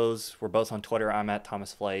watch those. We're both on Twitter. I'm at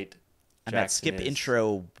Thomas Flight. I'm at Jackson Skip is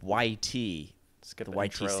Intro YT. Skip The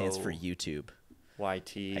YT stands Intro for YouTube.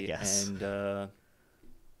 YT. I guess. And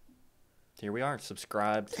here we are.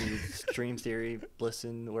 Subscribe to Stream Theory.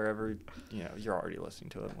 Listen wherever you're already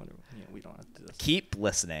listening to it. Whatever. We don't have to do this. Keep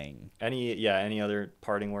listening. Any other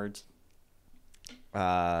parting words?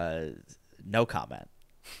 No comment.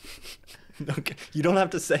 Okay. You don't have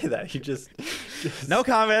to say that. You just No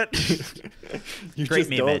comment. you Great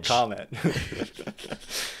just don't memeage. comment.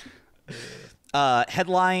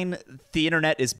 Headline: The internet is